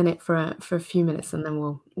of dwell in it for a few minutes, and then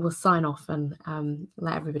we'll sign off and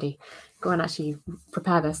let everybody go and actually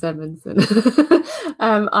prepare their sermons.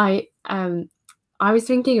 And I was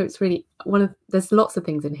thinking it's really there's lots of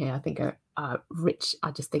things in here I think are rich.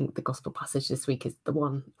 I just think the gospel passage this week is the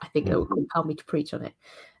one I think that will compel me to preach on it.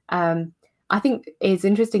 I think it's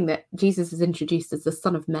interesting that Jesus is introduced as the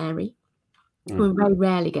son of Mary. We very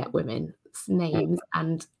rarely get women's names,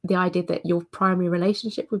 and the idea that your primary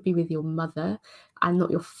relationship would be with your mother and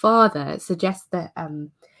not your father suggests that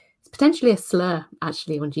it's potentially a slur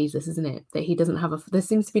actually on Jesus, isn't it? That he doesn't have there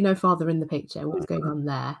seems to be no father in the picture. What's going on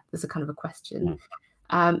there? There's a kind of a question.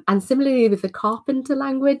 And similarly with the carpenter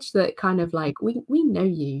language, that kind of like, we know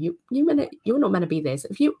you're not meant to be this.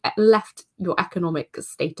 If you left your economic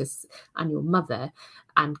status and your mother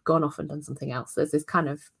and gone off and done something else, there's this kind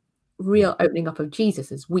of real opening up of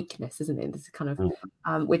Jesus's weakness, isn't it? This kind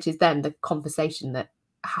of which is then the conversation that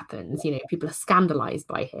happens. People are scandalized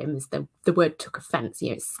by him. Is the word took offense.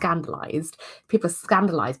 It's scandalized. People are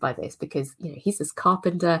scandalized by this because he's this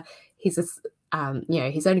carpenter. He's this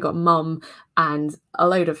he's only got mum and a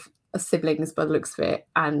load of siblings by the looks of it,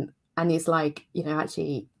 and he's like,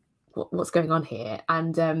 actually, what's going on here?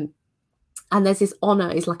 And there's this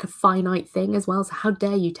honor is like a finite thing as well. So how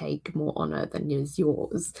dare you take more honor than is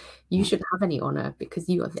yours? You shouldn't have any honor because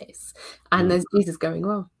you are this. And there's Jesus going,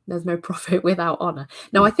 well, there's no profit without honor.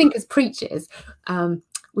 Now, I think as preachers,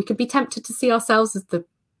 we could be tempted to see ourselves as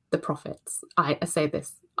the prophets. I say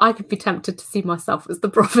this. I could be tempted to see myself as the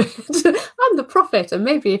prophet. I'm the prophet. And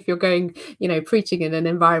maybe if you're going, preaching in an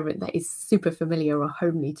environment that is super familiar or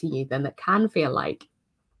homely to you, then that can feel like,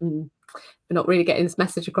 we're not really getting this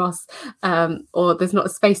message across, or there's not a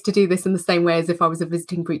space to do this in the same way as if I was a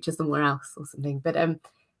visiting preacher somewhere else or something. But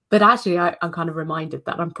But actually, I'm kind of reminded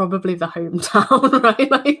that I'm probably the hometown,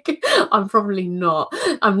 right? Like, I'm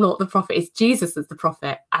not the prophet. It's Jesus as the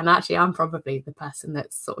prophet. And actually, I'm probably the person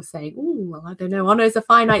that's sort of saying, oh, well, I don't know, honor is a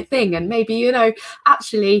finite thing. And maybe,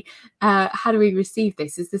 actually, how do we receive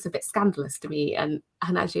this? Is this a bit scandalous to me? And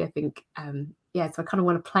actually, I think, so I kind of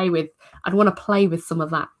want to I'd want to play with some of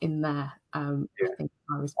that in there. I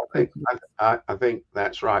think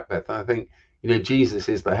that's right, Beth. I think, Jesus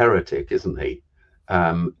is the heretic, isn't he?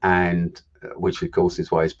 And which of course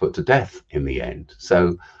is why he's put to death in the end.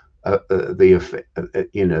 So the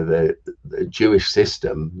Jewish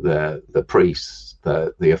system, the priests,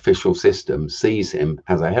 the official system sees him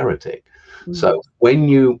as a heretic. Mm-hmm. So when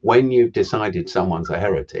you've decided someone's a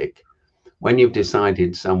heretic, when you've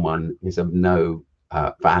decided someone is of no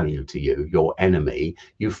value to you, your enemy,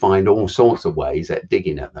 you find all sorts of ways at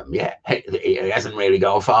digging at them. Yeah, he hasn't really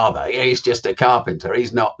got a father. Yeah, he's just a carpenter.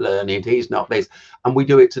 He's not learned. He's not this. And we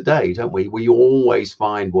do it today, don't we? We always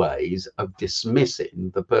find ways of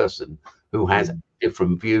dismissing the person who has a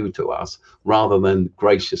different view to us, rather than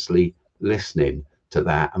graciously listening to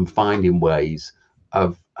that and finding ways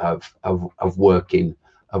of working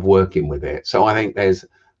with it. So I think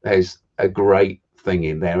there's a great thing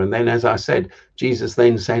in there. And then, as I said, Jesus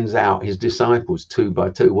then sends out his disciples 2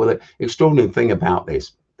 by 2. Well, the extraordinary thing about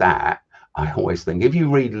this, that I always think, if you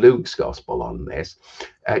read Luke's gospel on this,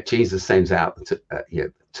 Jesus sends out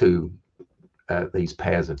these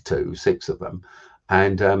pairs of 2, 6 of them,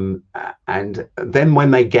 and then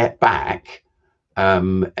when they get back,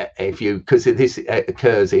 because this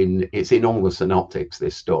occurs it's in all the synoptics,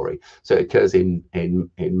 this story, so it occurs in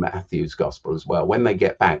Matthew's gospel as well. When they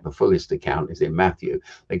get back, the fullest account is in Matthew.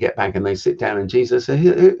 They get back and they sit down, and Jesus says,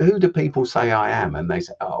 who do people say I am? And they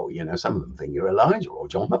say, oh, some of them think you're Elijah or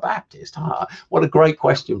John the Baptist. What a great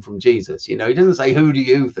question from Jesus. He doesn't say, who do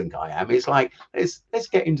you think I am? It's like, let's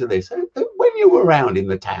get into this. When you were around in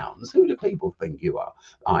the towns, who do people think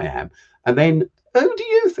I am? And then, who do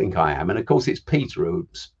you think I am? And of course, it's Peter who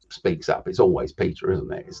speaks up. It's always Peter,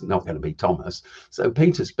 isn't it? It's not going to be Thomas. So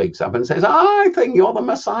Peter speaks up and says, I think you're the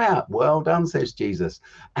Messiah. Well done, says Jesus.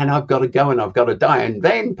 And I've got to go and I've got to die. And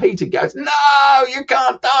then Peter goes, no, you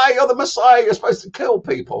can't die. You're the Messiah. You're supposed to kill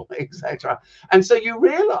people, etc. And so you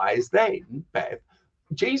realize then, Beth,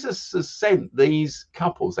 Jesus has sent these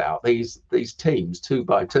couples out, these teams 2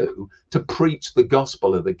 by 2, to preach the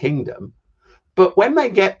gospel of the kingdom. But when they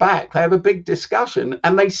get back, they have a big discussion,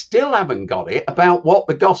 and they still haven't got it about what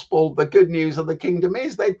the gospel, the good news of the kingdom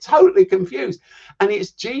is. They're totally confused. And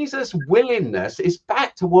it's Jesus' willingness, it's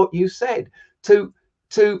back to what you said, to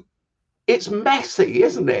it's messy,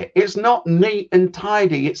 isn't it? It's not neat and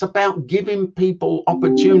tidy. It's about giving people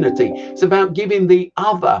opportunity. It's about giving the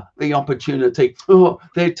other the opportunity. Oh,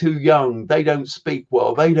 they're too young. They don't speak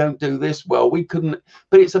well. They don't do this well. We couldn't.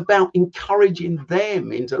 But it's about encouraging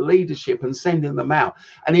them into leadership and sending them out.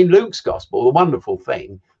 And in Luke's gospel, the wonderful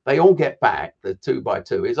thing, they all get back, the 2 by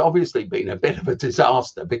 2. It's obviously been a bit of a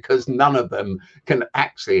disaster, because none of them can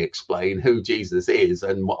actually explain who Jesus is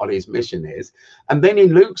and what his mission is. And then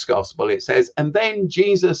in Luke's gospel, it says, and then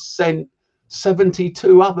Jesus sent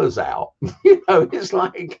 72 others out. It's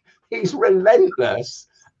like he's relentless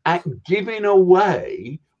at giving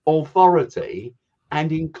away authority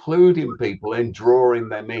and including people and drawing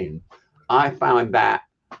them in. I find that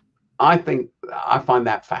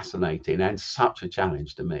fascinating and such a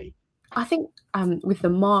challenge to me. I think with the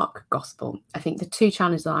Mark gospel, I think the 2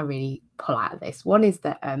 challenges that I really pull out of this, one is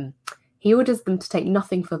that he orders them to take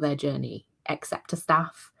nothing for their journey except a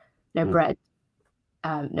staff, no bread,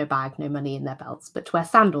 no bag, no money in their belts, but to wear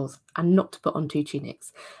sandals and not to put on 2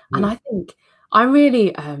 tunics. And I think I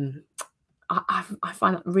really I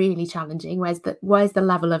find that really challenging. Where's the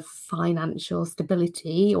level of financial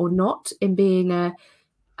stability or not in being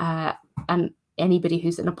and anybody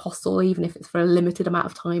who's an apostle, even if it's for a limited amount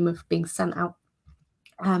of time of being sent out,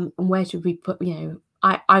 and where should we put,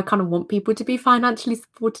 I kind of want people to be financially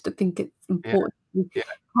supported. I think it's important to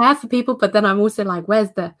care for people, but then I'm also like,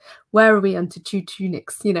 where are we onto 2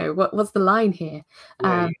 tunics? What's the line here?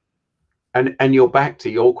 And you're back to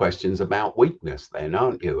your questions about weakness then,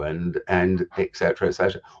 aren't you? And et cetera, et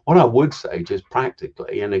cetera. What I would say just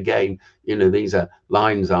practically, and again, these are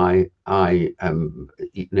lines I am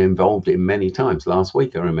involved in many times. Last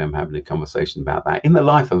week, I remember having a conversation about that. In the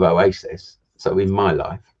life of Oasis, so in my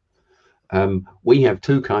life, we have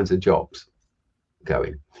 2 kinds of jobs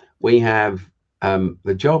going. We have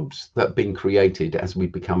the jobs that have been created as we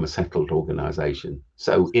become a settled organization.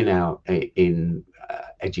 So in our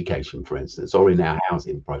education, for instance, or in our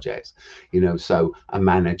housing projects, so a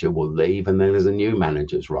manager will leave and then there's a new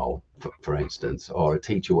manager's role, for instance, or a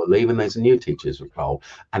teacher will leave and there's a new teacher's role,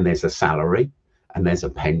 and there's a salary and there's a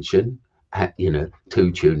pension,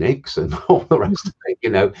 2 tunics and all the rest of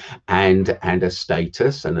it, and a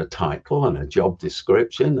status and a title and a job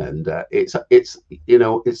description, and it's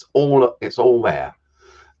all there.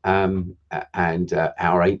 And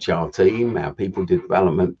our HR team, our people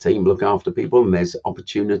development team look after people, and there's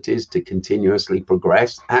opportunities to continuously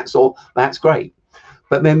progress. That's great.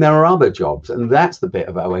 But then there are other jobs, and that's the bit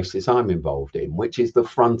of Oasis I'm involved in, which is the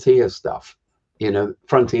frontier stuff.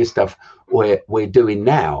 Frontier stuff we're doing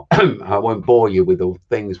now. I won't bore you with the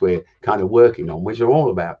things we're kind of working on, which are all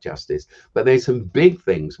about justice, but there's some big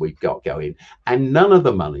things we've got going, and none of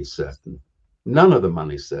the money's certain. None of the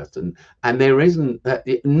money's certain, and there isn't.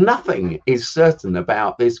 Nothing is certain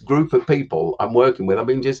about this group of people I'm working with. I'm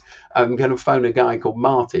going to phone a guy called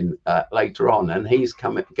Martin later on, and he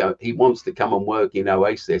wants to come and work in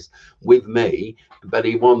Oasis with me, but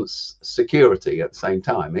he wants security at the same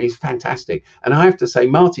time. He's fantastic, and I have to say,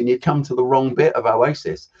 Martin, you come to the wrong bit of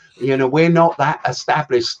Oasis. We're not that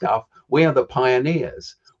established stuff. We are the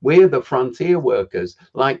pioneers. We're the frontier workers.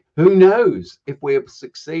 Like, who knows if we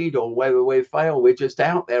succeed or whether we fail? We're just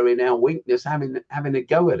out there in our weakness, having a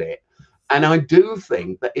go at it. And I do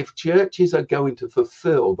think that if churches are going to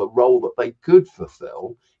fulfill the role that they could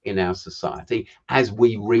fulfill in our society as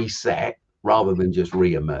we reset rather than just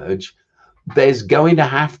re-emerge, there's going to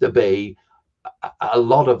have to be a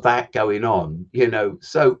lot of that going on.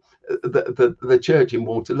 So the church in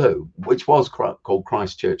Waterloo, which was called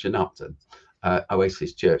Christ Church in Upton,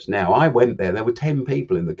 Oasis Church. Now, I went there were 10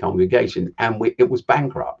 people in the congregation, and it was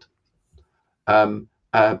bankrupt. The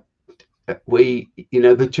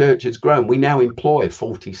church has grown. We now employ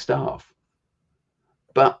 40 staff.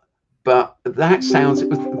 But that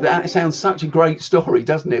sounds such a great story,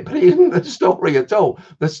 doesn't it? But it isn't the story at all.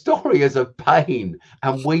 The story is of pain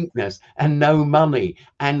and weakness and no money,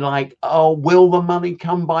 and like, oh, will the money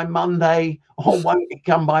come by Monday or won't it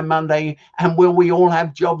come by Monday? And will we all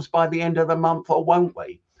have jobs by the end of the month or won't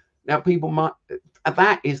we? Now,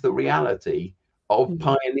 that is the reality of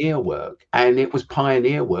pioneer work, and it was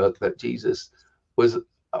pioneer work that Jesus was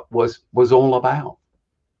all about.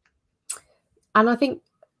 And I think,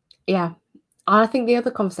 I think the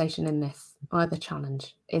other conversation in this, or the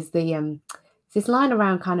challenge, is this line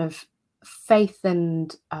around kind of faith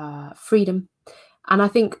and freedom. And I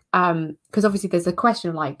think because obviously there's a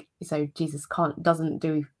question of like, so Jesus doesn't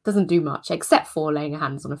do much except for laying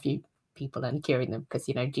hands on a few people and curing them, because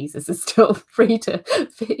Jesus is still free to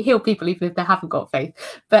heal people even if they haven't got faith.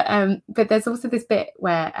 But there's also this bit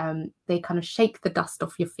where they kind of shake the dust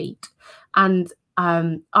off your feet. And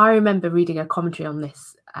I remember reading a commentary on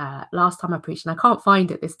this last time I preached, and I can't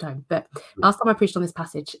find it this time, but last time I preached on this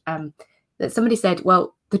passage, that somebody said,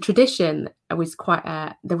 well, the tradition was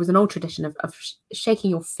there was an old tradition of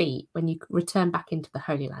shaking your feet when you return back into the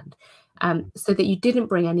Holy Land, so that you didn't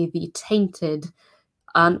bring any of the tainted,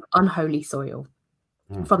 unholy soil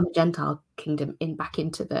from the Gentile kingdom back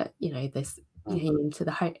into the, into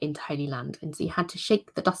Holy Land. And so you had to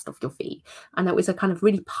shake the dust off your feet, and that was a kind of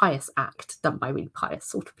really pious act done by really pious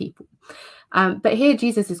sort of people. But here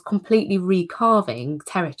Jesus is completely recarving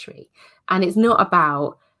territory, and it's not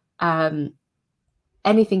about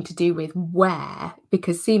anything to do with where,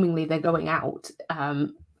 because seemingly they're going out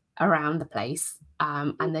around the place,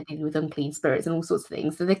 and they're dealing with unclean spirits and all sorts of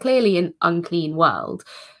things, so they're clearly an unclean world.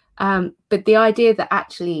 But the idea that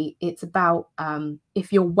actually it's about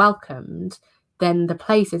if you're welcomed, then the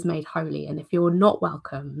place is made holy, and if you're not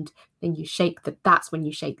welcomed, then that's when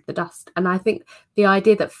you shake the dust. And I think the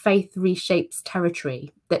idea that faith reshapes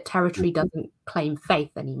territory, that territory doesn't claim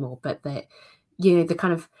faith anymore, but that the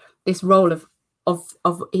kind of this role of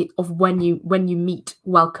when you meet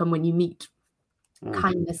welcome, when you meet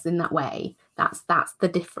kindness in that way, that's the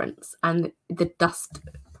difference. And the dust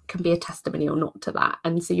can be a testimony or not to that.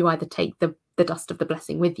 And so you either take the dust of the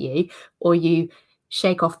blessing with you, or you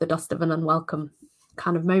shake off the dust of an unwelcome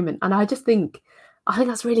kind of moment. And I think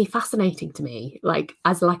that's really fascinating to me, like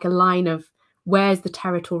as like a line of where's the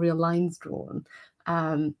territorial lines drawn.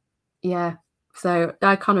 So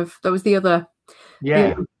that was the other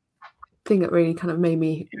thing that really kind of made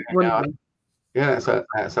me wonder. It's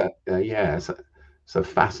a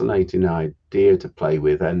fascinating idea to play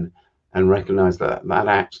with, and recognize that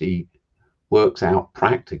actually works out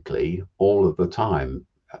practically all of the time,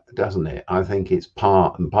 doesn't it? I think it's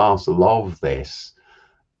part and parcel of this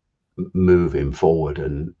moving forward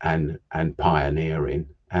and pioneering,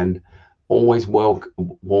 and always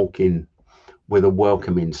walking with a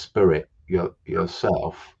welcoming spirit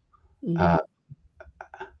yourself.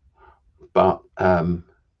 But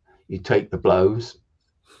you take the blows,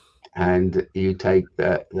 and you take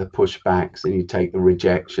the pushbacks, and you take the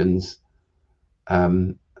rejections,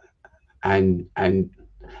 and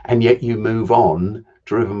yet you move on,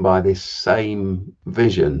 driven by this same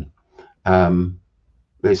vision.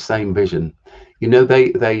 This same vision. You know,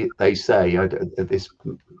 they say, this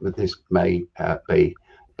may be,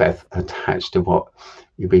 Beth, attached to what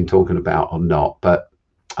you've been talking about or not, but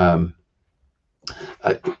the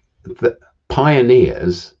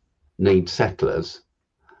pioneers need settlers,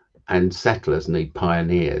 and settlers need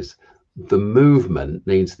pioneers. The movement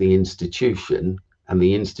needs the institution, and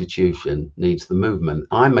the institution needs the movement.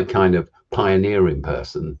 I'm a kind of pioneering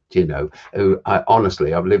person, you know, who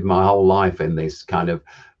honestly, I've lived my whole life in this kind of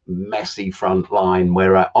messy front line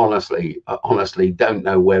where I honestly don't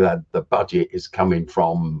know whether the budget is coming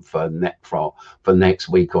from for next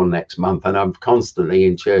week or next month. And I'm constantly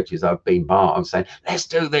in churches I've been part of saying, let's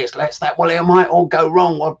do this, let's that. Well, it might all go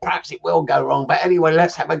wrong. Well, perhaps it will go wrong. But anyway,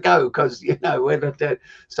 let's have a go, because, you know,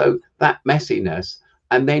 so that messiness.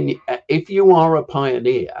 And then if you are a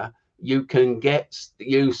pioneer, you can get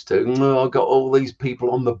used to, I've got all these people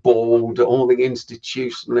on the board, all the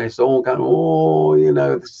institutionalists, all going, you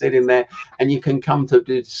know, sitting there, and you can come to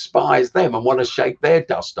despise them and want to shake their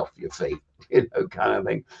dust off your feet, you know, kind of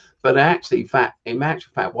thing. But actually, in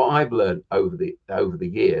actual fact, what I've learned over the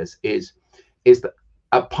years is that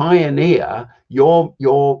a pioneer,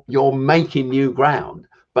 you're making new ground,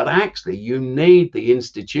 but actually you need the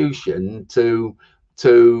institution to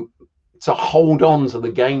hold on to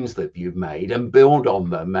the gains that you've made and build on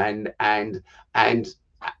them and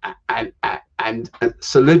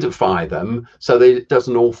solidify them so that it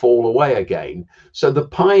doesn't all fall away again. So the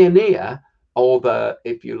pioneer, or the,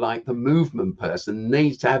 if you like, the movement person,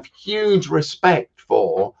 needs to have huge respect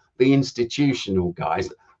for the institutional guys,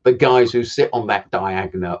 the guys who sit on that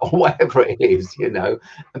diagonal or whatever it is, you know.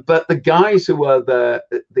 But the guys who are the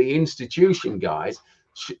institution guys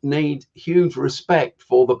need huge respect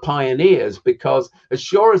for the pioneers, because as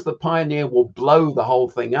sure as the pioneer will blow the whole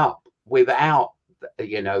thing up without,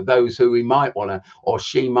 you know, those who he might want to, or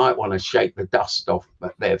she might want to shake the dust off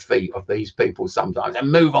their feet of these people sometimes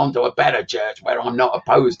and move on to a better church where I'm not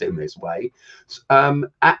opposed in this way.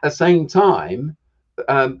 At the same time,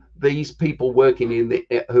 these people working in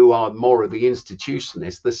who are more of the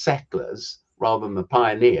institutionalists, the settlers, rather than the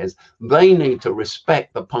pioneers, they need to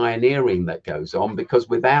respect the pioneering that goes on, because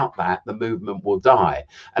without that, the movement will die.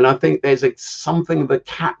 And I think there's something of the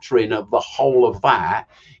capturing of the whole of that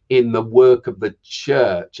in the work of the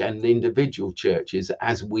church and individual churches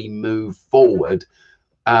as we move forward,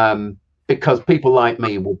 because people like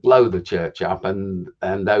me will blow the church up, and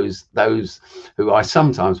those who I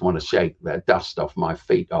sometimes want to shake the dust off my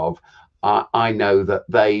feet of, I know that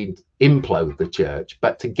they implode the church,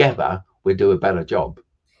 but together we do a better job.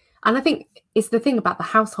 And I think it's the thing about the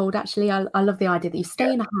household, actually. I love the idea that you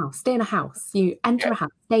stay in a house, you enter a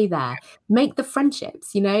house, stay there, make the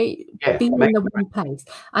friendships, you know, be in the one place.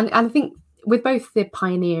 And I think with both the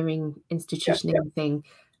pioneering, institutioning thing,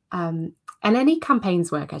 and any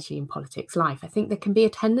campaigns work actually in politics life, I think there can be a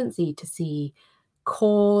tendency to see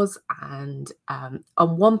cause and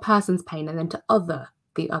on one person's pain and then to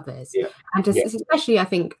the others. And just especially, I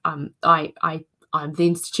think I'm the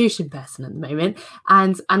institution person at the moment,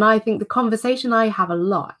 and I think the conversation I have a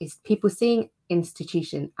lot is people seeing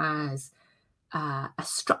institution as a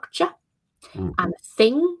structure and a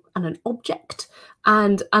thing and an object,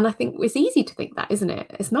 and I think it's easy to think that, isn't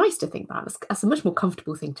it? It's nice to think that. That's a much more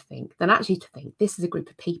comfortable thing to think than actually to think this is a group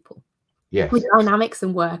of people with dynamics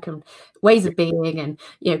and work and ways of being, and,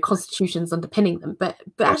 you know, constitutions underpinning them, but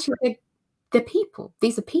actually they're people.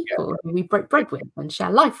 These are people who we break bread with and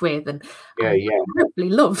share life with, and hopefully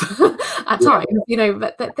love at times, you know,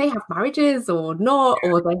 but they have marriages or not,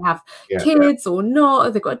 or they have kids or not,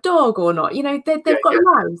 or they've got a dog or not, you know, they've got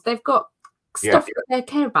lives, they've got stuff that they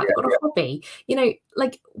care about, they've got a hobby, you know,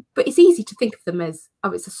 like, but it's easy to think of them as,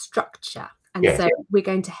 oh, it's a structure, and so we're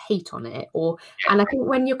going to hate on it, or and I think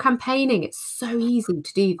when you're campaigning, it's so easy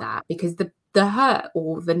to do that, because the hurt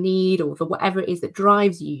or the need or the whatever it is that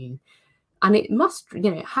drives you, and it must, you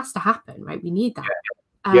know, it has to happen, right? We need that.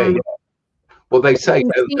 Well, they say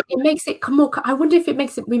it makes it more. I wonder if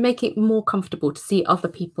we make it more comfortable to see other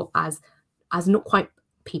people as not quite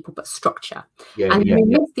people, but structure. We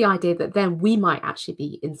miss the idea that then we might actually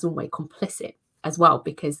be in some way complicit as well,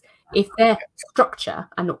 because if they're structure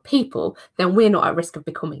and not people, then we're not at risk of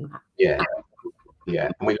becoming that. Yeah,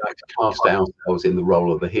 and we like to cast ourselves in the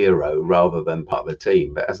role of the hero rather than part of the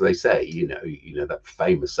team. But as they say, that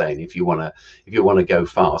famous saying: if you want to go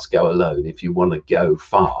fast, go alone. If you want to go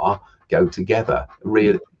far, go together.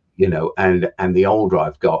 Real, and the older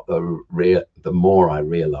I've got, the more I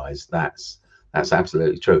realise that's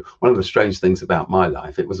absolutely true. One of the strange things about my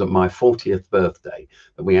life, it was at my 40th birthday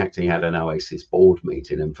that we actually had an Oasis board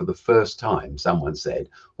meeting, and for the first time, someone said,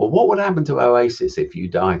 "Well, what would happen to Oasis if you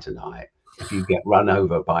die tonight? If you get run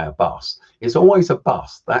over by a bus?" It's always a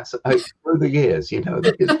bus. That's through the years,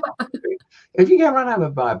 if you get run over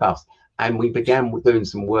by a bus. And we began doing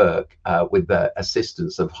some work with the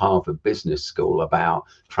assistants of Harvard Business School about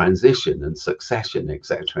transition and succession,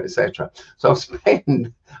 etc., etc. So I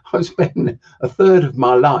spent a third of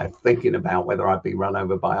my life thinking about whether I'd be run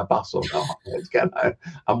over by a bus or not,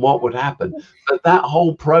 and what would happen. But that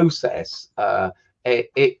whole process,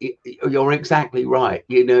 you're exactly right.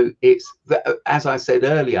 It's as I said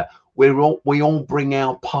earlier, we all bring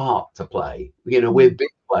our part to play. We're big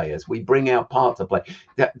players. We bring our part to play.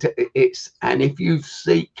 And if you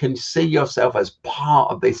can see yourself as part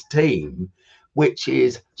of this team, which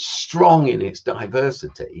is strong in its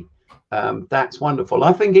diversity, that's wonderful.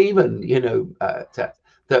 I think even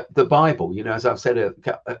the Bible, as I've said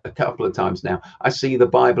a couple of times now, I see the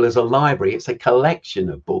Bible as a library. It's a collection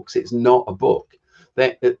of books. It's not a book.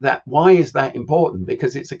 Why is that important?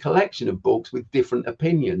 Because it's a collection of books with different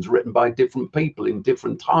opinions written by different people in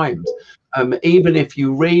different times. Even if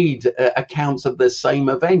you read accounts of the same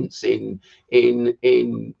events in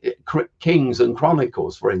Kings and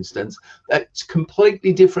Chronicles, for instance, it's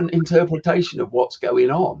completely different interpretation of what's going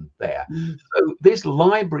on there. So this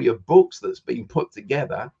library of books that's been put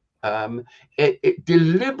together, it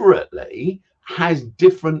deliberately has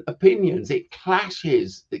different opinions. It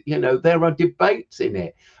clashes. There are debates in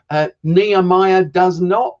it. Nehemiah does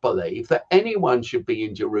not believe that anyone should be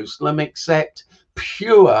in Jerusalem except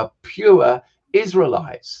pure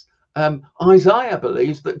Israelites. Isaiah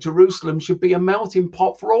believes that Jerusalem should be a melting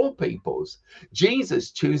pot for all peoples.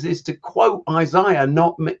 Jesus chooses to quote Isaiah,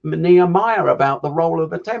 not Nehemiah, about the role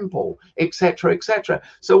of the temple, etc., etc.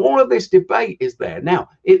 So all of this debate is there. Now,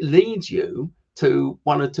 it leads you to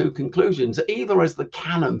one or two conclusions, either as the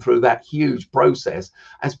canon through that huge process,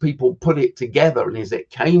 as people put it together and as it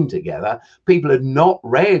came together, people had not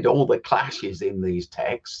read all the clashes in these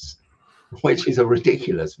texts, which is a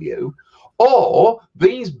ridiculous view, or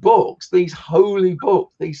these books, these holy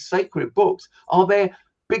books, these sacred books, are there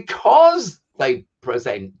because they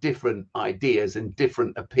present different ideas and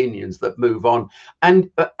different opinions that move on, and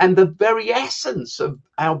the very essence of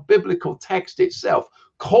our biblical text itself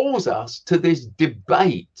calls us to this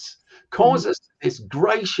debate, calls us to this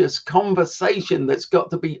gracious conversation that's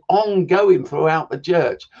got to be ongoing throughout the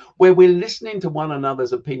church, where we're listening to one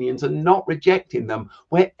another's opinions and not rejecting them,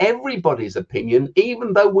 where everybody's opinion,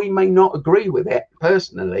 even though we may not agree with it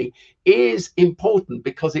personally, is important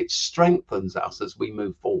because it strengthens us as we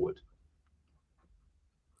move forward.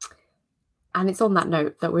 And it's on that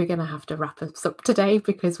note that we're going to have to wrap us up today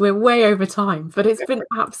because we're way over time. But it's been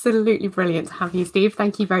absolutely brilliant to have you, Steve.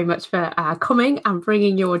 Thank you very much for coming and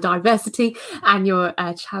bringing your diversity and your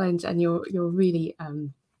challenge and your really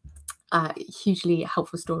hugely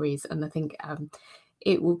helpful stories. And I think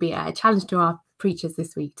it will be a challenge to our preachers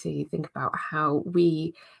this week to think about how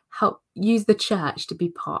we help use the church to be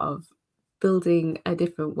part of building a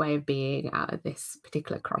different way of being out of this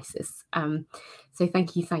particular crisis. So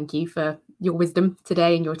thank you for your wisdom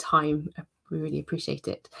today and your time. We really appreciate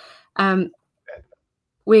it.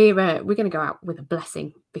 We're going to go out with a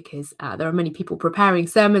blessing because there are many people preparing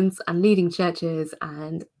sermons and leading churches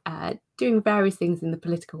and doing various things in the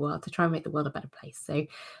political world to try and make the world a better place. So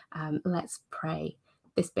let's pray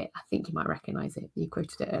this bit. I think you might recognize it. You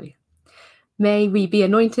quoted it earlier. May we be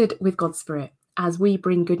anointed with God's Spirit as we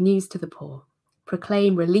bring good news to the poor,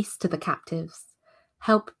 proclaim release to the captives,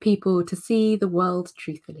 help people to see the world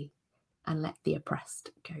truthfully, and let the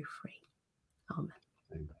oppressed go free.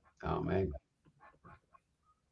 Amen. Amen.